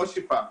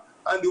worshipper.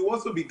 And they will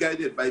also be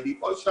guided by the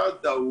ushers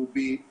that will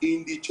be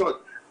in the church.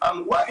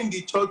 And while in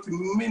the church,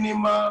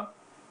 minimal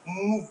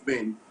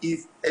movement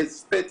is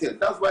expected.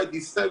 That's why the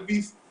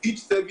service,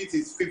 each service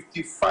is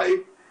 55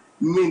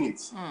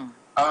 minutes.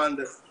 And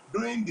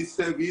during the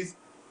service,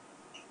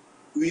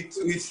 we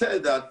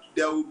said that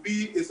there will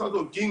be a sort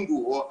of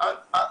jingle or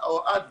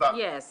advert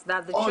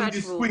that the on church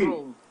the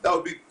screen that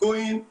will be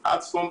going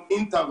at some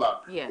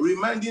interval,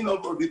 reminding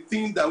us of the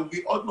things that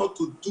we ought not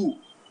to do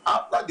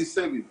after the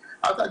service.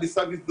 After the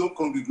service, no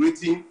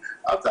congregating.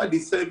 After the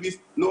service,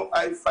 no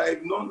high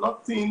five, no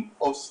nothing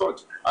of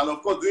such. And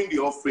of course, during the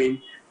offering,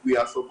 we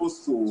are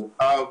supposed to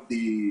have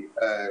the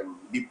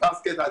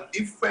basket at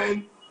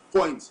different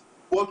points.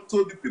 But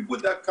to the people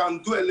that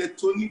can do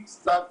electronic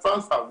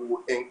transfer, we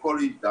will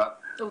encourage that.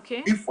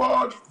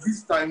 Before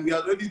this time, we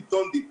had already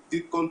done the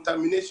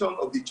decontamination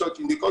of the church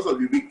in the course of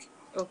the week.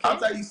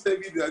 After each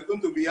service, we are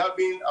going to be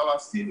having our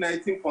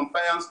C19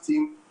 compliance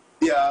team.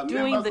 They are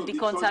members of the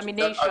church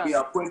that have been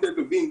appointed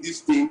to be in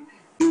this team.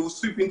 They will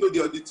sweep into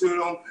the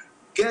auditorium,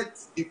 get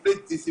the place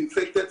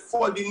disinfected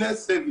for the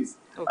next service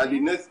and the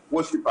next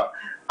worshipper.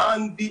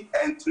 And the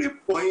entry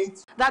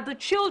point... That the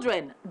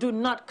children do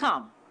not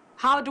come.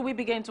 How do we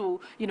begin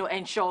to,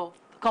 ensure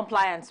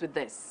compliance with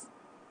this?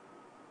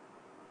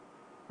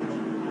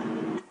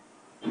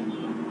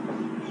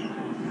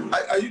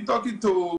 Are you talking to...